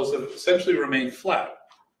 income levels have essentially remained flat,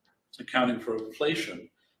 accounting for inflation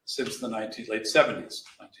since the late 70s,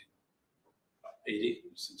 1980,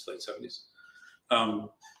 since late 70s.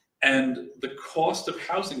 And the cost of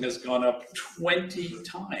housing has gone up 20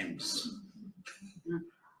 times.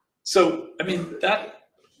 So, I mean,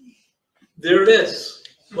 there it is.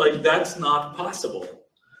 Like, that's not possible.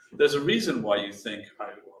 There's a reason why you think,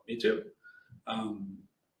 well, me too.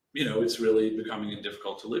 It's really becoming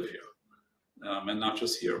difficult to live here. And not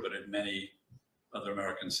just here, but in many other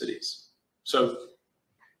American cities. So,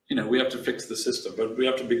 we have to fix the system, but we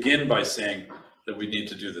have to begin by saying that we need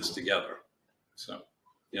to do this together. So,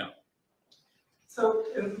 yeah. So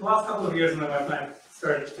in the last couple of years, my wife and I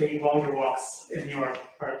started taking longer walks in New York,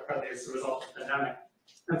 partly as a result of the pandemic.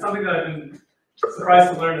 And something that I've been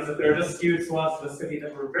surprised to learn is that there are just huge swaths of the city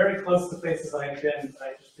that were very close to places I had been that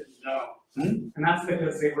I just didn't know. Mm-hmm. And that's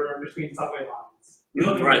because they were between subway lines. You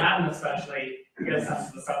look at Manhattan especially, you get a sense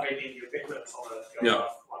of the subway being ubiquitous, although it's going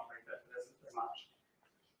off one way that it isn't as much.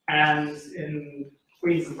 And in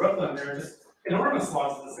Queens and Brooklyn, there are just enormous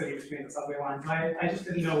swaths of the city between the subway lines. And I just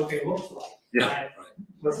didn't know what they looked like. Yeah. I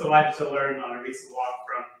was delighted to learn on a recent walk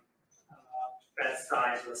from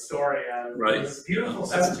Bed-Stuy to Astoria. Right. This beautiful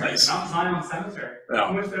cemetery, nice. Mount Zion Cemetery,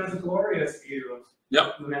 in which there's a glorious view of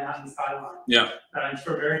the Manhattan skyline. Yeah. That I'm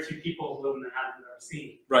sure very few people who live in Manhattan have ever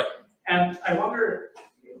seen. Right. And I wonder,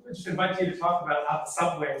 I just invite you to talk about how the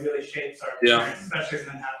subway really shapes our experience, especially as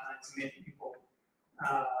Manhattanites and maybe people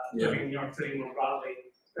living in New York City more broadly.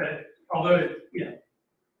 But although,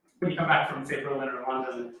 when you come back from, say, Berlin or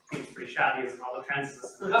London, it seems pretty shabby as a public transit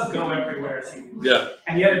system. It does go everywhere, it seems. Yeah.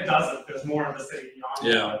 And yet it doesn't. There's more of the city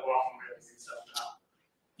beyond like walking roads and stuff now.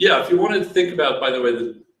 Yeah, if you want to think about, by the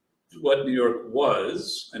way, what New York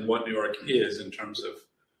was and what New York is in terms of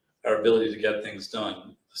our ability to get things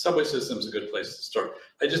done, the subway system is a good place to start.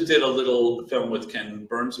 I just did a little film with Ken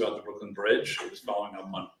Burns about the Brooklyn Bridge. It was following up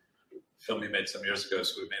on a film he made some years ago,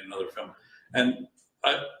 so we made another film. And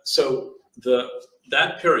so the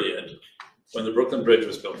that period, when the Brooklyn Bridge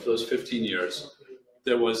was built, for those 15 years,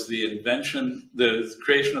 there was the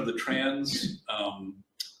creation of the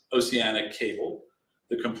trans-oceanic cable,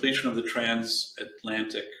 the completion of the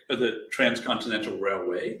transcontinental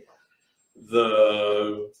railway,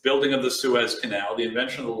 the building of the Suez Canal, the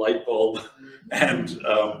invention of the light bulb, and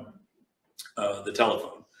the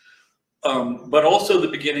telephone. But also the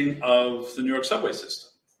beginning of the New York subway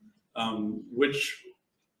system, which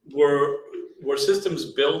were systems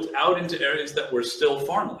built out into areas that were still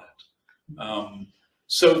farmland.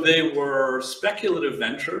 So they were speculative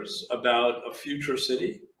ventures about a future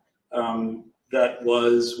city that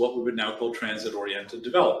was what we would now call transit-oriented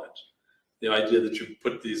development. The idea that you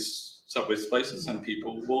put these subways places and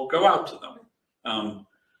people will go out to them.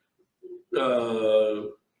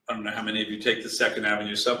 I don't know how many of you take the 2nd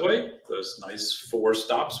Avenue subway, those nice 4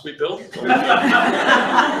 stops we built.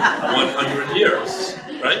 100 years,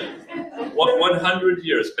 right? 100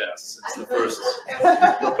 years passed since the first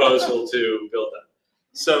proposal to build that.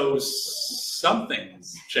 So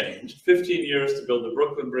something's changed. 15 years to build the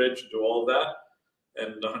Brooklyn Bridge, do all of that,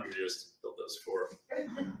 and 100 years to build those 4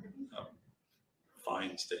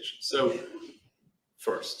 fine stations. So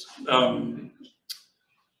first,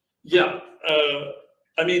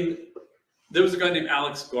 I mean, there was a guy named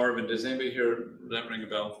Alex Garvin. Does anybody hear that ring a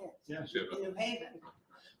bell? Yeah. In New Haven.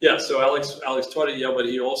 Yeah, so Alex taught at Yale, but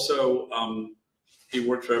he also he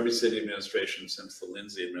worked for every city administration since the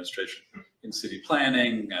Lindsay administration in city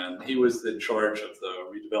planning, and he was in charge of the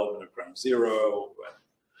redevelopment of Ground Zero, and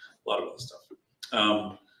a lot of other stuff.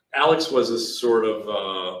 Alex was a sort of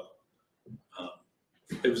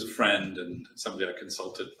he was a friend and somebody I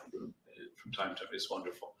consulted from time to time. He's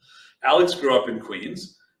wonderful. Alex grew up in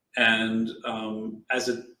Queens, and as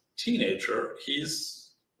a teenager, his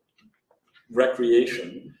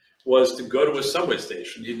recreation was to go to a subway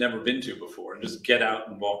station he'd never been to before and just get out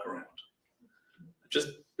and walk around, just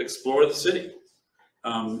explore the city.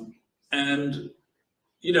 And,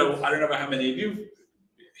 you know, I don't know how many of you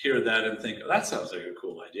hear that and think, oh, that sounds like a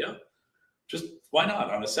cool idea. Just, why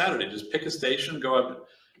not? On a Saturday, just pick a station, go up.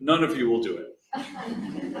 None of you will do it.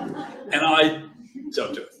 And I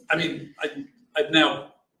don't do it. I mean, I've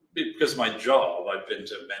now, because of my job, I've been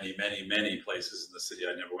to many, many, many places in the city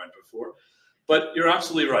I never went before. But you're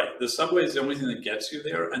absolutely right. The subway is the only thing that gets you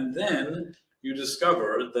there. And then you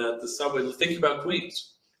discover that the subway, think about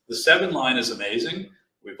Queens. The 7 line is amazing.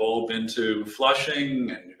 We've all been to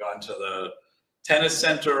Flushing, and you've gone to the tennis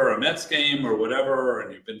center or a Mets game or whatever,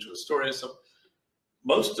 and you've been to Astoria. So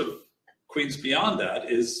most of Queens beyond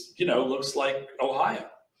that is, you know, looks like Ohio.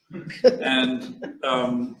 And,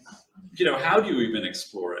 you know, how do you even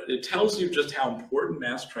explore it? It tells you just how important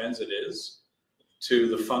mass transit is to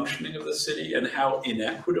the functioning of the city and how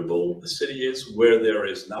inequitable the city is where there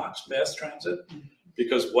is not mass transit.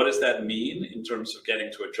 Because what does that mean in terms of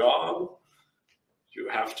getting to a job? You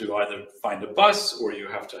have to either find a bus, or you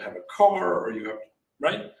have to have a car, or you have,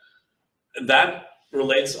 right? And that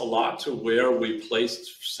relates a lot to where we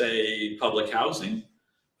placed, say, public housing.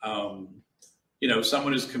 You know,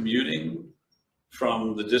 someone who's commuting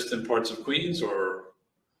from the distant parts of Queens or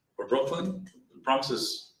Brooklyn. The Bronx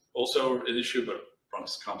is also an issue, but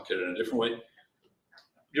Bronx is complicated in a different way.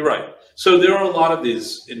 You're right. So there are a lot of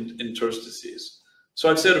these interstices. So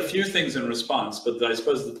I've said a few things in response, but I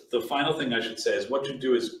suppose the final thing I should say is what you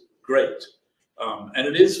do is great. And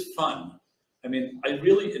it is fun. I mean, I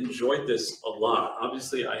really enjoyed this a lot.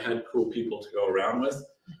 Obviously, I had cool people to go around with,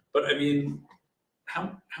 but I mean,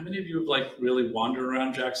 how many of you have like really wandered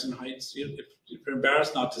around Jackson Heights? If you're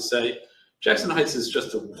embarrassed not to say, Jackson Heights is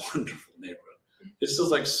just a wonderful neighborhood. It's just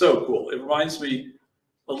like so cool. It reminds me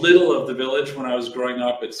a little of the Village when I was growing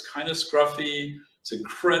up. It's kind of scruffy. It's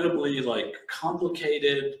incredibly like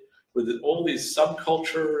complicated with all these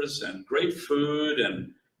subcultures and great food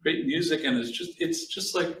and great music. And it's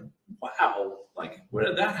just like, wow, like where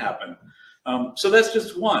did that happen? So that's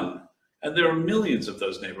just one. And there are millions of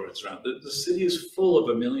those neighborhoods around. The city is full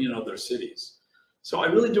of a million other cities. So I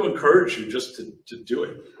really do encourage you just to do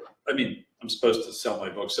it. I mean, I'm supposed to sell my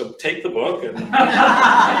book, so take the book and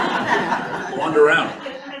wander around.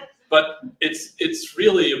 But it's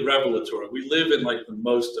really revelatory. We live in like the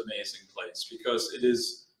most amazing place because it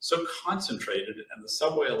is so concentrated, and the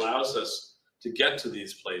subway allows us to get to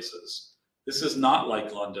these places. This is not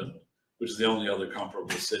like London, which is the only other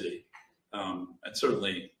comparable city. And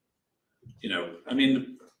certainly, you know, I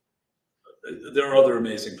mean, there are other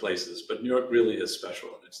amazing places, but New York really is special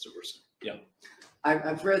in its diversity. Yeah.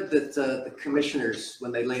 I've read that the commissioners,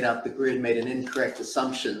 when they laid out the grid, made an incorrect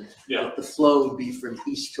assumption that the flow would be from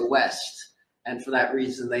east to west. And for that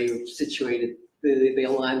reason, they situated they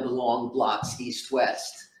aligned the long blocks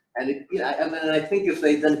east-west. And I think if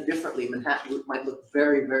they'd done it differently, Manhattan might look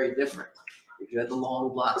very, very different. If you had the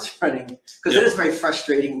long blocks running, because it is very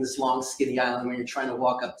frustrating, this long skinny island when you're trying to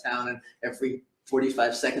walk uptown and every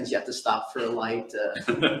 45 seconds you have to stop for a light.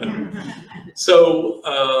 So,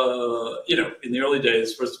 in the early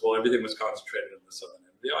days, first of all, everything was concentrated in the southern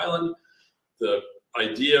end of the island. The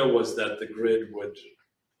idea was that the grid would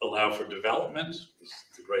allow for development. It was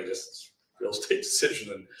the greatest real estate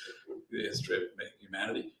decision in the history of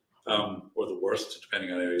humanity, or the worst,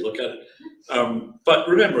 depending on how you look at it. But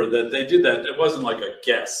remember that they did that. It wasn't like a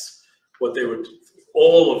guess. What they would,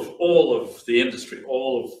 all of the industry,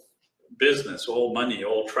 all of business, all money,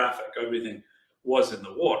 all traffic, everything was in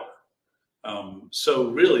the water. So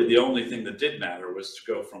really, the only thing that did matter was to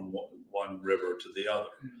go from one river to the other,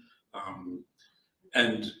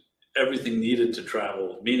 and everything needed to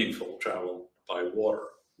travel, meaningful travel by water.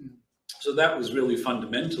 So that was really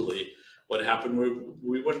fundamentally what happened.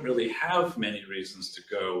 We wouldn't really have many reasons to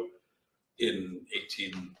go in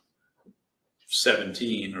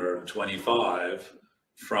 1817 or 25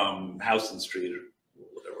 from Houston Street, or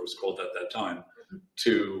whatever it was called at that time,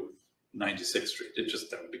 to 96th Street.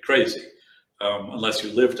 That would be crazy, unless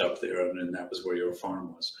you lived up there and that was where your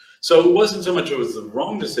farm was. So it wasn't so much it was the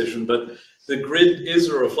wrong decision, but the grid is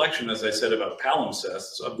a reflection, as I said about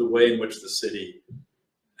palimpsests, of the way in which the city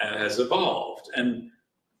has evolved. And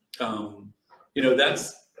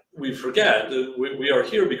we forget that we are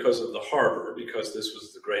here because of the harbor, because this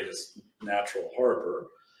was the greatest natural harbor.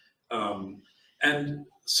 And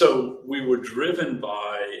so we were driven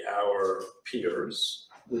by our piers,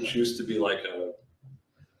 which used to be like a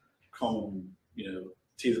comb,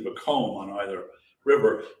 teeth of a comb on either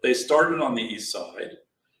river. They started on the east side.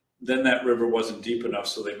 Then that river wasn't deep enough,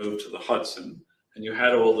 so they moved to the Hudson. And you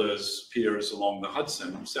had all those piers along the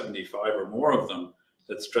Hudson, 75 or more of them,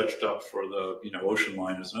 that stretched up for the ocean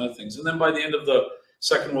liners and other things. And then by the end of the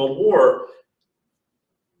Second World War,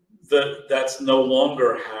 that's no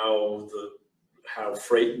longer how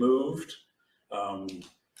freight moved.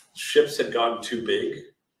 Ships had gotten too big.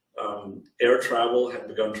 Air travel had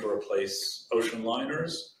begun to replace ocean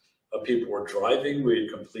liners. People were driving. We were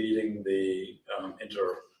completing the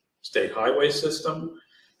interstate highway system.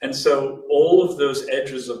 And so all of those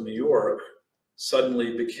edges of New York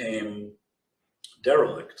suddenly became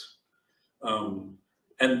derelict.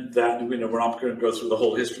 And that, we're not going to go through the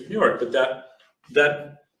whole history of New York, but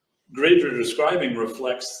that grid you're describing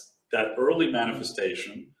reflects that early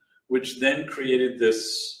manifestation, which then created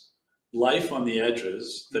this life on the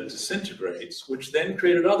edges that disintegrates, which then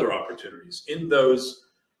created other opportunities. In those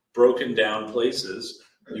broken down places,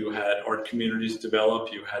 you had art communities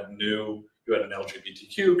develop, you had an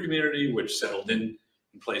LGBTQ community, which settled in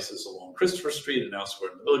places along Christopher Street and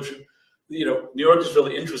elsewhere in the village. New York is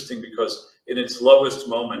really interesting because in its lowest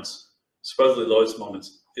moments, supposedly lowest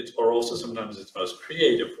moments, are also sometimes its most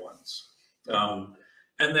creative ones.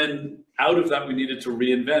 And then out of that, we needed to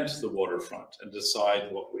reinvent the waterfront and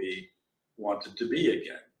decide what we wanted to be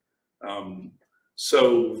again.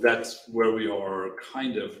 So that's where we are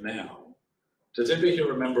kind of now. Does anybody here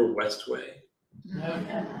remember Westway?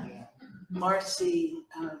 Marcy.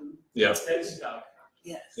 Yeah.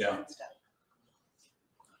 Yes. Yeah.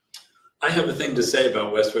 I have a thing to say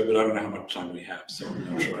about Westway, but I don't know how much time we have, so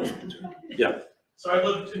I'm not sure I should do it. Yeah. So I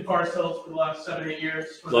lived in Forest Hills for the last 7 or 8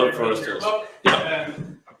 years. Love Forest Hills. Yeah.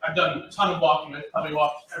 And I've done a ton of walking. I've probably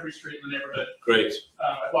walked every street in the neighborhood. Great.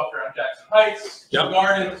 I've walked around Jackson Heights, Yep.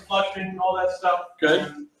 Gardens, Flushing, all that stuff. Good.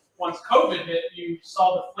 And once COVID hit, you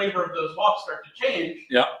saw the flavor of those walks start to change.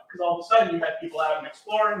 Yeah. Because all of a sudden you had people out and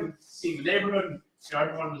exploring and seeing the neighborhood. And,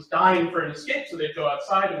 everyone was dying for an escape, so they'd go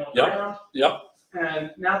outside and look around. Yep.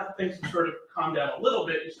 And now that things have sort of calmed down a little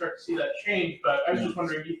bit, you start to see that change. But I was just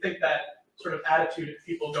wondering, do you think that sort of attitude of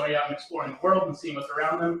people going out and exploring the world and seeing what's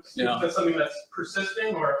around them, is that something that's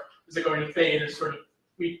persisting, or is it going to fade as sort of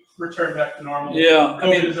we return back to normal? Yeah.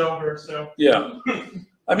 COVID is over, so. Yeah.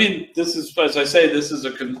 I mean, this is, as I say, this is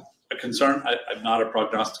a concern. I'm not a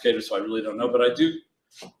prognosticator, so I really don't know. But I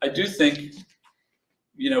do think,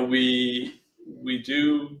 we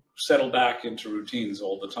do settle back into routines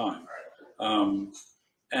all the time.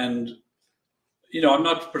 And, I'm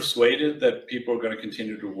not persuaded that people are going to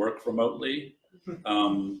continue to work remotely.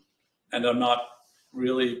 And I'm not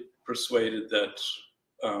really persuaded that,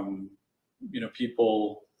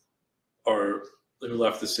 people who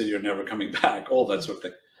left the city are never coming back, all that sort of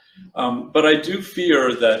thing. But I do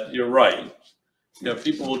fear that you're right.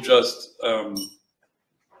 People will just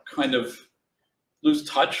kind of lose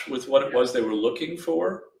touch with what it was they were looking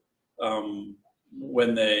for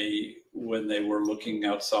when they were looking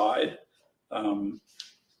outside.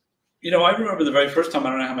 You know, I remember the very first time, I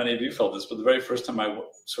don't know how many of you felt this, but the very first time I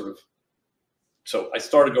so I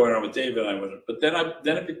started going around with David, but then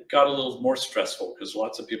it got a little more stressful because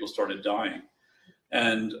lots of people started dying.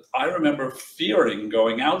 And I remember fearing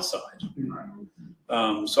going outside.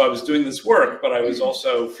 So I was doing this work, but I was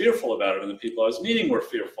also fearful about it, and the people I was meeting were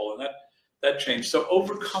fearful, and that changed. So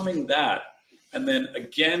overcoming that, and then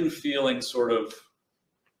again feeling sort of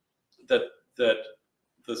that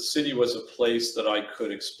the city was a place that I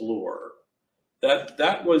could explore.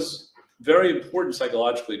 That was very important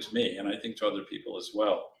psychologically to me, and I think to other people as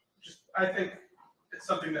well. I think it's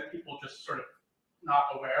something that people just sort of not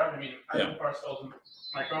aware of. I mean, I live in Barcelona with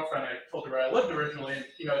my girlfriend. I told her where I lived originally, and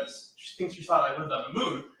you know, she thinks she thought I lived on the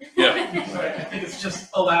moon. Yeah. So I think it's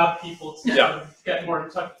just allowed people to sort of get more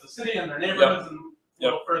in touch with the city and their neighborhoods and a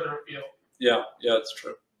little further afield. Yeah, it's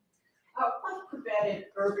true. What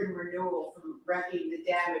prevented urban renewal from wrecking the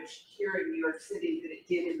damage here in New York City that it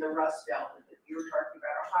did in the Rust Belt, that you were talking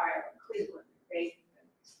about Ohio and Cleveland and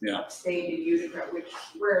Dayton, upstate in Utica,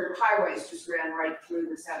 where highways just ran right through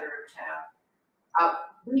the center of town.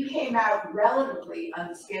 We came out relatively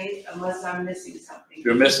unscathed, unless I'm missing something.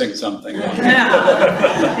 You're missing something.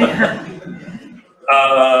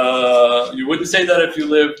 You wouldn't say that if you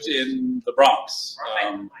lived in the Bronx.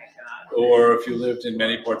 Or if you lived in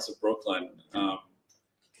many parts of Brooklyn.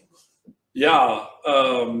 You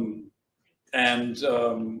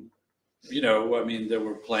know, I mean, there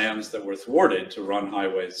were plans that were thwarted to run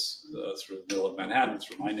highways through the middle of Manhattan,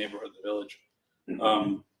 through my neighborhood, the Village.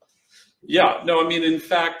 I mean, in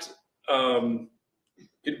fact,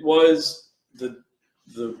 it was the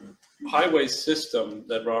highway system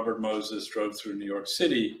that Robert Moses drove through New York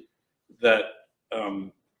City that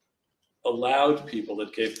allowed people,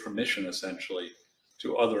 that gave permission essentially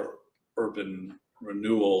to other urban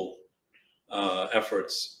renewal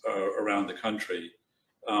efforts around the country.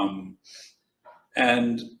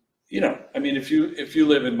 And you know, I mean, if you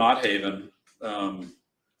live in Mott Haven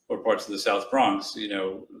or parts of the South Bronx, you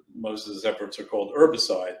know, Moses' efforts are called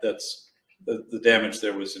herbicide. That's the damage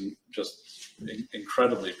there was just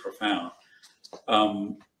incredibly profound.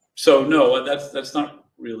 So no, that's not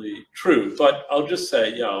really true, but I'll just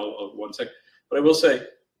say, one second. But I will say,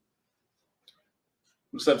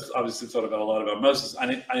 I've obviously thought about a lot about Moses. I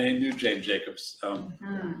knew Jane Jacobs.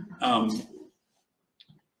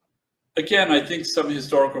 Again, I think some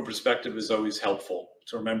historical perspective is always helpful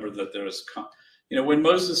to remember that there's, you know, when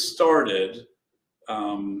Moses started,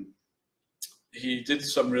 he did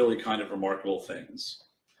some really kind of remarkable things.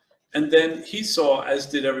 And then he saw, as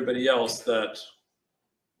did everybody else, that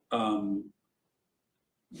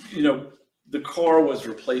you know, the car was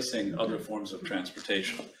replacing other forms of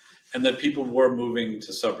transportation, and that people were moving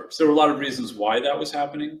to suburbs. There were a lot of reasons why that was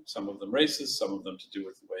happening, some of them racist, some of them to do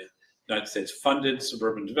with the way the United States funded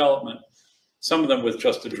suburban development, some of them with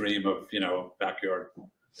just a dream of, you know, backyard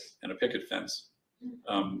and a picket fence.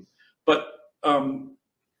 But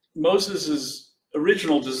Moses's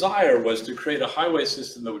original desire was to create a highway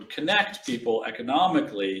system that would connect people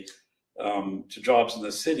economically to jobs in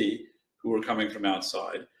the city who were coming from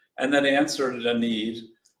outside, and then answered a need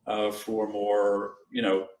for more, you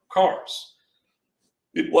know, cars.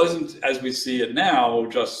 It wasn't, as we see it now,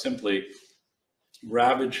 just simply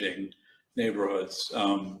ravaging neighborhoods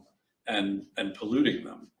and polluting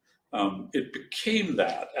them. It became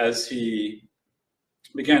that as he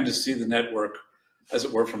began to see the network, as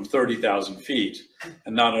it were, from 30,000 feet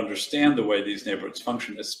and not understand the way these neighborhoods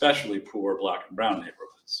function, especially poor Black and brown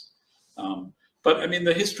neighborhoods. But I mean,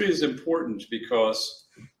 the history is important because,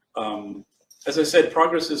 as I said,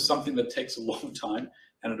 progress is something that takes a long time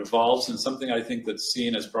and it evolves, and something I think that's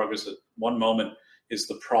seen as progress at one moment is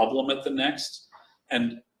the problem at the next.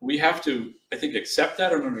 And we have to, I think, accept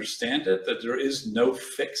that and understand it, that there is no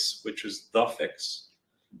fix, which is the fix,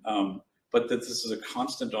 but that this is a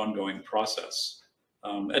constant ongoing process.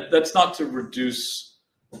 That's not to reduce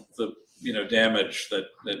the, you know, damage that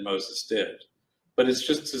Moses did, but it's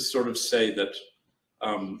just to sort of say that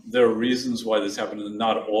there are reasons why this happened, and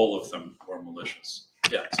not all of them were malicious.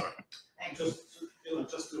 Yeah, sorry.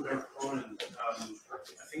 Just to her point, I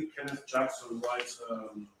think Kenneth Jackson writes a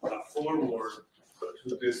foreword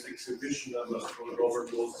to this exhibition that was from Robert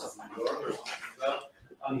Moses in New York or something like that,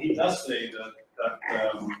 and he does say that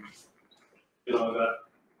you know, that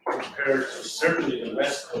compared to certainly the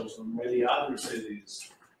West Coast and many other cities,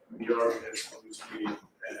 New York has obviously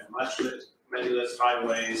many less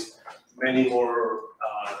highways, many more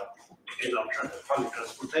you know, public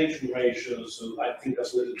transportation ratios. So I think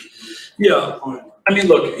that's a little bit the point. I mean,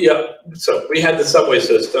 look, so we had the subway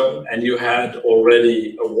system, and you had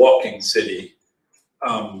already a walking city.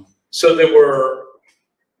 So there were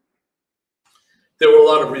a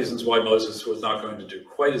lot of reasons why Moses was not going to do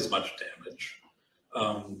quite as much damage,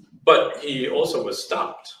 but he also was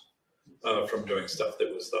stopped from doing stuff.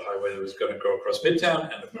 That was the highway that was going to go across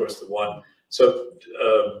Midtown, and of course the one. So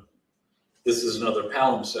this is another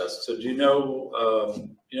palimpsest. So do you know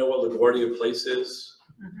what LaGuardia Place is?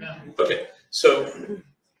 Yeah. Okay, so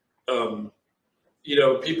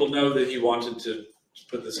people know that he wanted to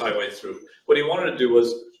put this highway through. What he wanted to do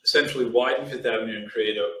was essentially widen Fifth Avenue and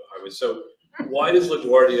create a highway. So why does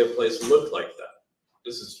LaGuardia Place look like that?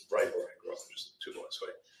 This is right where I grew up, just 2 blocks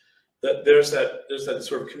away. There's that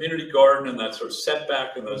sort of community garden and that sort of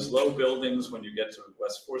setback and those low buildings when you get to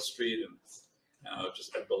West 4th Street and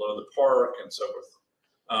just below the park and so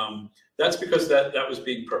forth. That's because that was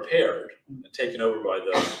being prepared and taken over by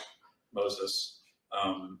the Moses,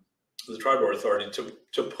 the tribal authority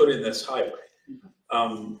to put in this highway.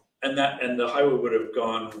 And the highway would have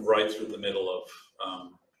gone right through the middle of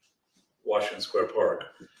Washington Square Park.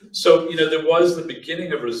 So, there was the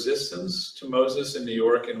beginning of resistance to Moses in New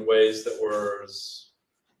York in ways that were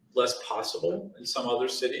less possible in some other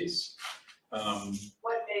cities.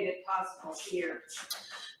 What made it possible here?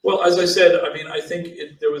 Well, as I said, I think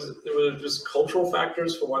there were just cultural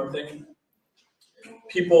factors for one thing.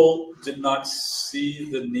 People did not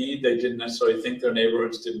see the need. They didn't necessarily think their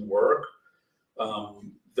neighborhoods didn't work.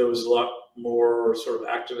 There was a lot more sort of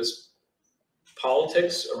activist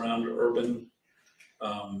politics around urban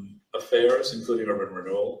affairs, including urban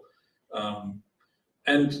renewal.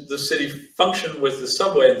 And the city functioned with the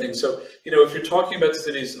subway and things. So, if you're talking about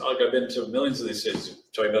cities, like I've been to millions of these cities,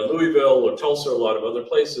 talking about Louisville or Tulsa, a lot of other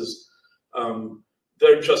places,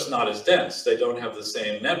 they're just not as dense. They don't have the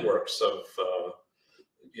same networks of,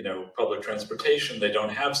 public transportation. They don't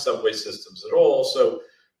have subway systems at all. So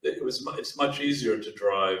it's much easier to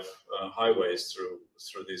drive highways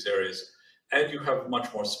through these areas. And you have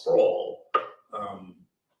much more sprawl.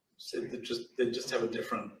 So they just have a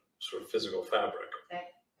different sort of physical fabric. Okay.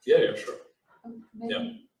 Yeah, sure.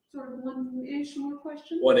 Maybe sort of one-ish more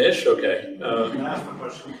question? One-ish, okay. Can I ask a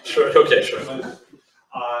question? Sure, okay, sure.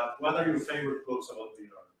 What are your favorite books about New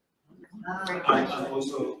York? And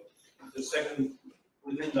also, the second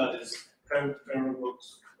within that is favorite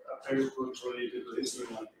books related to history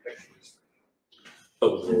and architecture. Oh,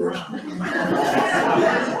 Lord.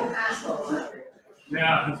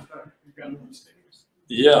 Yeah.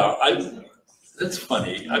 Yeah, that's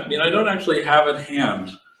funny. I don't actually have at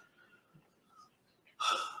hand.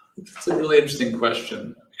 It's a really interesting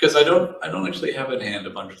question because I don't actually have at hand a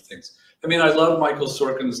bunch of things. I love Michael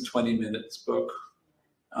Sorkin's 20 Minutes book.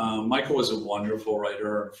 Michael was a wonderful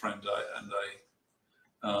writer and friend, and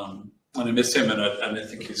I miss him, and I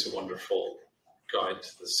think he's a wonderful guide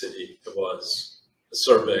to the city. It was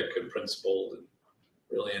acerbic and principled and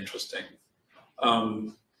really interesting.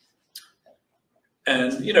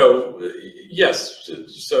 And yes,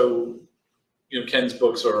 so Ken's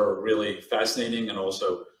books are really fascinating, and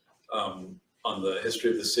also on the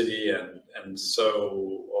history of the city, and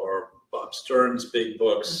so are Bob Stern's big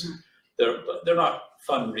books. Mm-hmm. They're not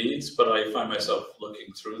fun reads, but I find myself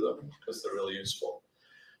looking through them because they're really useful.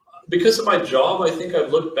 Because of my job, I think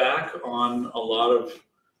I've looked back on a lot of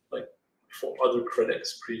for other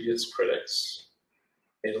critics, previous critics.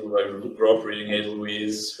 I grew up reading Ada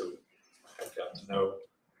Louise, who I've gotten to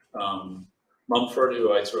know. Mumford,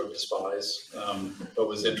 who I sort of despise, but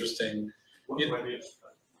was interesting.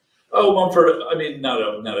 Mumford,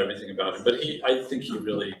 not everything about him, but I think he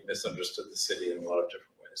really misunderstood the city in a lot of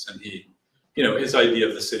different ways. And his idea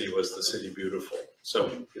of the city was the city beautiful. So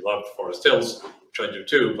he loved Forest Hills, which I do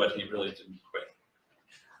too, but he really didn't quite,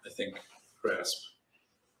 I think, grasp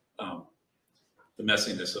the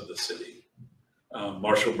messiness of the city.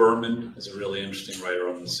 Marshall Berman is a really interesting writer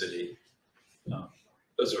on the city.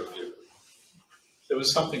 Those are a few. There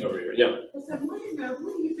was something over here, yeah. What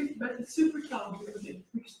do you think about the super tall building,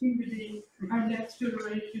 which seem to be our next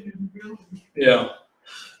generation of building? Yeah.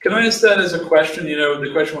 Can I ask that as a question?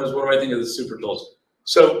 The question was, what do I think of the super talls?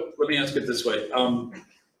 So let me ask it this way. How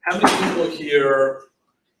many people here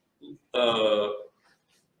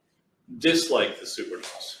dislike the super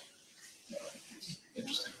talls?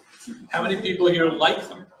 Interesting. How many people here like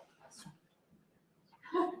them?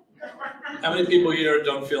 How many people here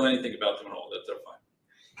don't feel anything about them at all, that they're fine?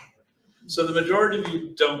 So the majority of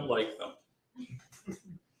you don't like them.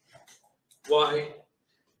 Why?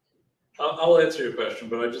 I'll answer your question,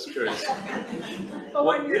 but I'm just curious. They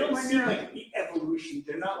don't seem like the evolution.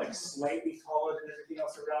 They're not like slightly taller than everything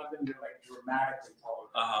else around them. They're like dramatically taller.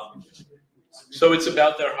 So it's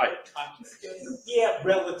about their height. Yeah,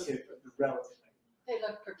 relatively. They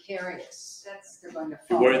look precarious. They're going to You're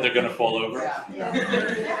fall. worried they're going to fall over? Yeah.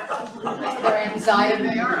 Their anxiety.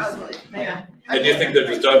 They are ugly. Yeah. And you think they're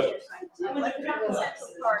just ugly? I went to the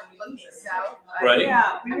park looking south. Right.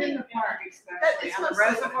 Yeah, we were in the park especially, on the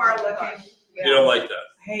reservoir looking. You don't like that?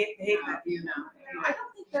 Hate that view now. I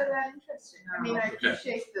don't think they're that interesting. I mean, I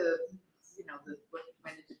appreciate the, what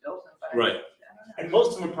went into building, but. Right. I don't know. And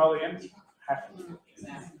most of them are probably empty.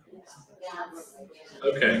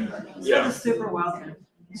 Okay, yeah, Super welcome.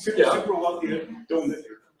 Super wealthy, don't live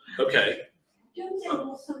here. okay. Don't they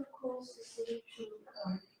also cause the city to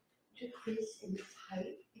decrease in its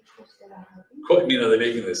height because they are having? You mean, are they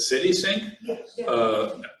making the city sink? Yes.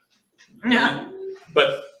 Yeah.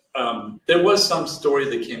 But there was some story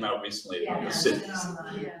that came out recently about the cities.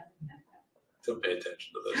 Don't pay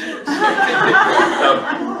attention to those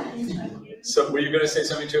stories. So were you going to say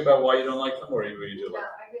something too about why you don't like them, or were you do like them?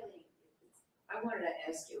 I wanted to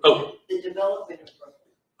ask you. Oh. The development of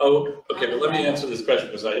Brooklyn. Oh, okay, but let me answer this question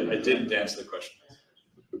because I didn't answer the question.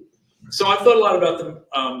 So I've thought a lot about them,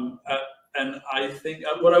 and I think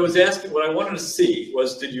what I wanted to see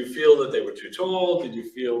was, did you feel that they were too tall? Did you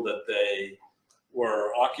feel that they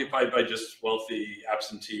were occupied by just wealthy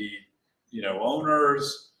absentee,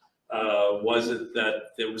 owners? Was it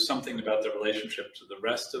that there was something about the relationship to the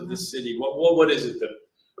rest of the city? What is it that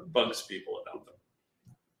bugs people about them?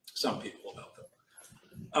 Some people about them.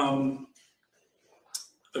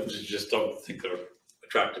 I just don't think they're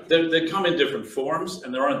attractive. They come in different forms,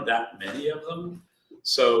 and there aren't that many of them,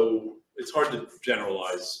 so it's hard to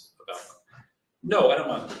generalize about them. No, I don't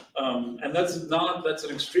want them. And that's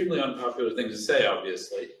an extremely unpopular thing to say,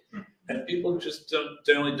 obviously. And people just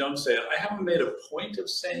generally don't say it. I haven't made a point of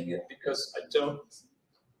saying it because I don't.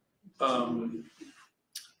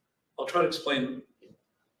 I'll try to explain.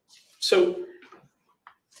 So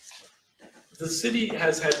the city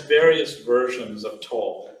has had various versions of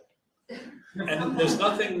tall, and there's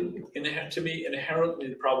nothing to me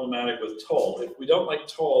inherently problematic with tall. If we don't like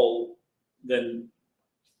tall, then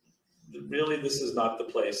really this is not the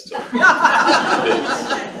place to be.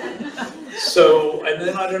 So, and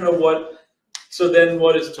then I don't know what, so then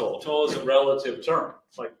what is tall? Tall is a relative term,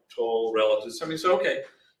 like tall relative to something. So, okay,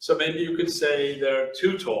 so maybe you could say they're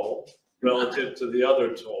too tall relative to the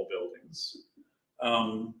other tall buildings.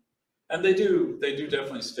 And they do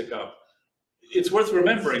definitely stick up. It's worth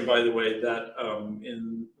remembering, by the way, that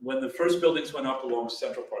when the first buildings went up along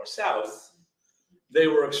Central Park South, they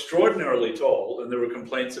were extraordinarily tall, and there were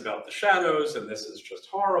complaints about the shadows, and this is just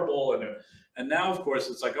horrible. And now, of course,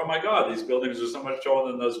 it's like, oh my God, these buildings are so much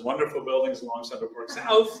taller than those wonderful buildings along Central Park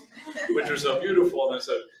South, which are so beautiful. And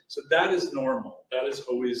so that is normal. That has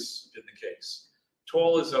always been the case.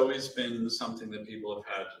 Tall has always been something that people have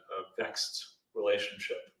had a vexed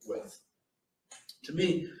relationship with. To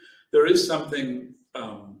me, there is something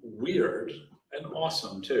weird and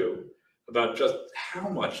awesome too about just how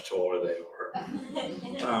much taller they are.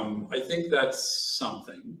 I think that's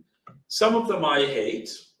something. Some of them I hate.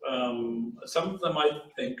 Some of them I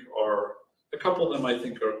think are, a couple of them I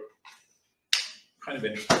think are kind of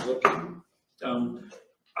interesting looking.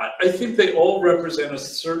 I think they all represent a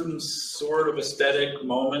certain sort of aesthetic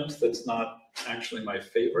moment that's not actually my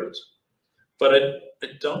favorite. But I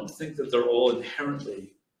don't think that they're all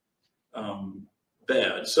inherently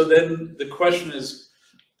bad. So then the question is,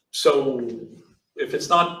 so if it's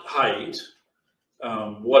not height,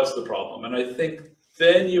 what's the problem? And I think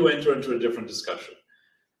then you enter into a different discussion.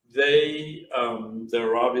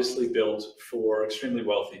 They're obviously built for extremely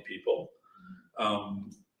wealthy people,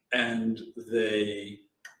 and they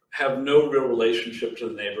have no real relationship to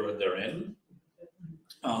the neighborhood they're in.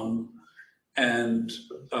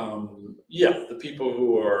 Yeah, the people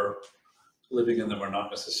who are living in them are not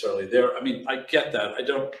necessarily there. I mean, I get that. I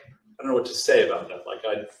don't know what to say about that. Like,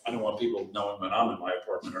 I don't want people knowing when I'm in my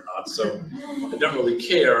apartment or not. So I don't really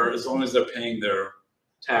care as long as they're paying their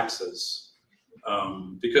taxes.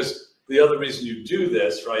 Because the other reason you do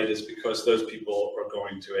this, right, is because those people are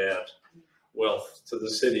going to add wealth to the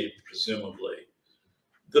city, presumably.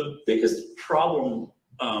 The biggest problem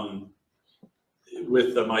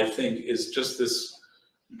with them, I think, is just this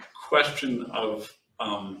question of,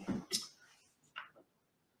 I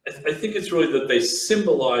think it's really that they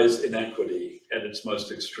symbolize inequity at its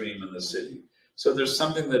most extreme in the city. So there's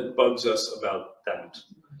something that bugs us about that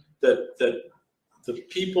the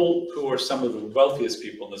people who are some of the wealthiest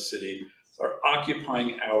people in the city are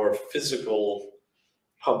occupying our physical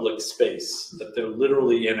public space, that they're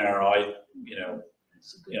literally in our eye,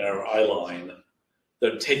 in our eye line.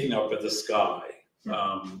 They're taking up at the sky.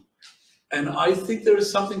 And I think there is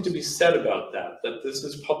something to be said about that this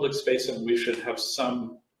is public space and we should have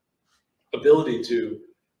some ability to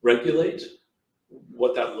regulate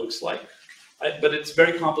what that looks like. But it's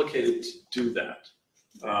very complicated to do that.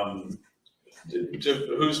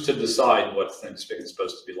 Who's to decide what Thanksgiving is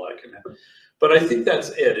supposed to be like? But I think that's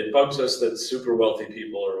it. It bugs us that super wealthy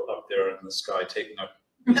people are up there in the sky taking up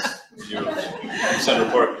this view of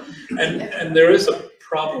Central Park. And there is a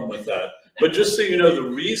problem with that. But just so you know, the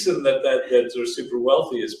reason that they're super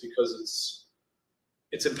wealthy is because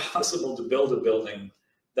it's impossible to build a building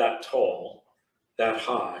that tall, that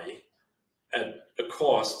high, at a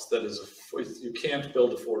cost that is, you can't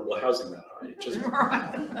build affordable housing that high. It just,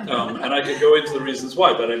 and I could go into the reasons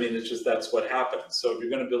why, but I mean, it's just, that's what happens. So if you're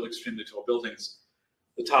going to build extremely tall buildings,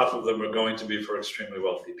 the top of them are going to be for extremely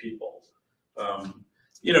wealthy people.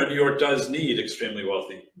 You know, New York does need extremely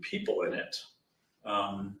wealthy people in it.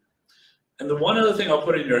 And the one other thing I'll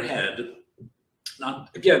put in your head,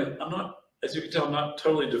 again, I'm not, as you can tell, I'm not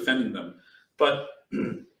totally defending them, but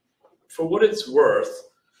for what it's worth,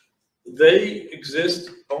 they exist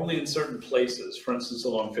only in certain places, for instance,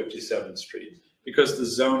 along 57th Street, because the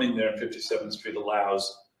zoning there in 57th Street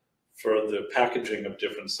allows for the packaging of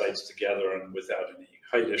different sites together and without any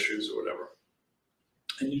height issues or whatever.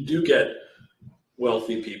 And you do get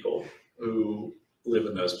wealthy people who live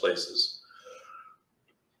in those places.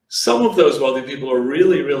 Some of those wealthy people are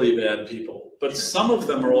really, really bad people, but some of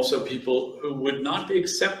them are also people who would not be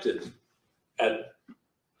accepted at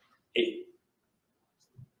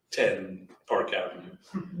 810 Park Avenue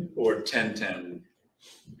or 1010,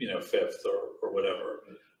 you know, 5th or whatever,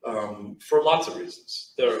 for lots of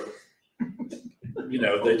reasons. They're, you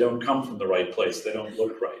know, they don't come from the right place, they don't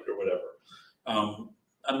look right or whatever.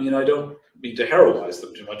 I mean, I don't mean to heroize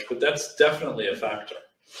them too much, but that's definitely a factor.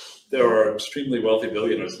 There are extremely wealthy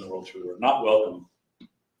billionaires in the world who are not welcome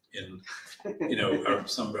in, you know,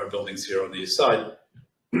 some of our buildings here on the East Side,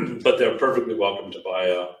 but they're perfectly welcome to buy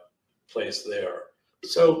a place there.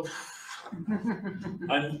 So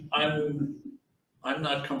I'm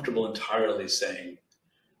not comfortable entirely saying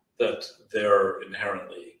that they're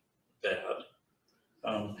inherently bad.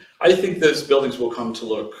 I think those buildings will come to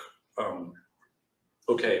look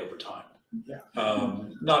okay over time. Yeah.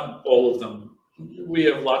 Not all of them. We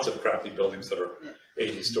have lots of crappy buildings that are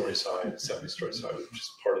 80 stories high, 70 stories high, which is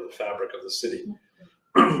part of the fabric of the city.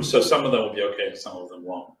 So some of them will be okay and some of them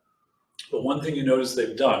won't. But one thing you notice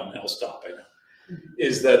they've done, I'll stop, I know,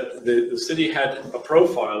 is that the city had a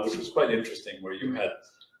profile which was quite interesting, where you had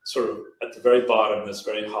sort of at the very bottom this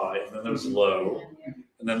very high, and then there was low,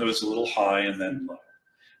 and then there was a little high, and then low.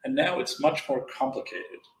 And now it's much more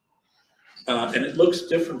complicated. And it looks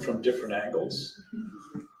different from different angles.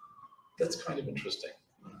 That's kind of interesting.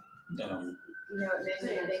 You know, it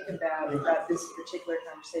made me think about this particular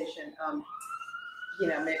conversation. You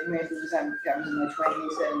know, maybe because I'm in my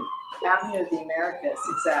 20s, and Avenue of the Americas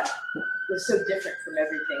was so different from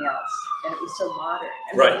everything else, and it was so modern.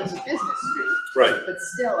 I mean, it was a business street, right? But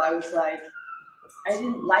still, I was like, I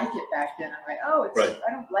didn't like it back then. I'm like, oh, it's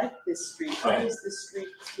I don't like this street. Why is this street?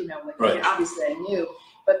 You know, like I mean, obviously I knew,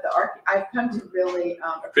 but I've come to really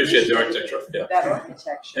appreciate the architecture. Yeah. That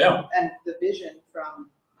architecture and the vision from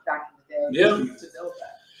back in the day to build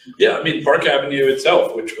that. Yeah, I mean, Park Avenue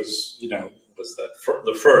itself, which was, you know, was the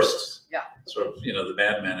first sort of, you know, the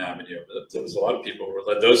Madman Avenue. There was a lot of people who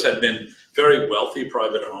were, those had been very wealthy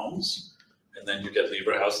private homes, and then you get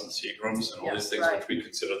Lieber House and Seagram's and all these things which we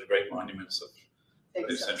consider the great monuments of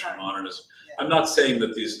 20th century modernism. I'm not saying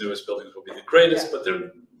that these newest buildings will be the greatest, but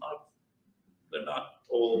they're not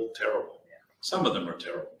all terrible. Some of them are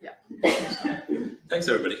terrible. So, thanks,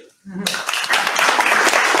 everybody.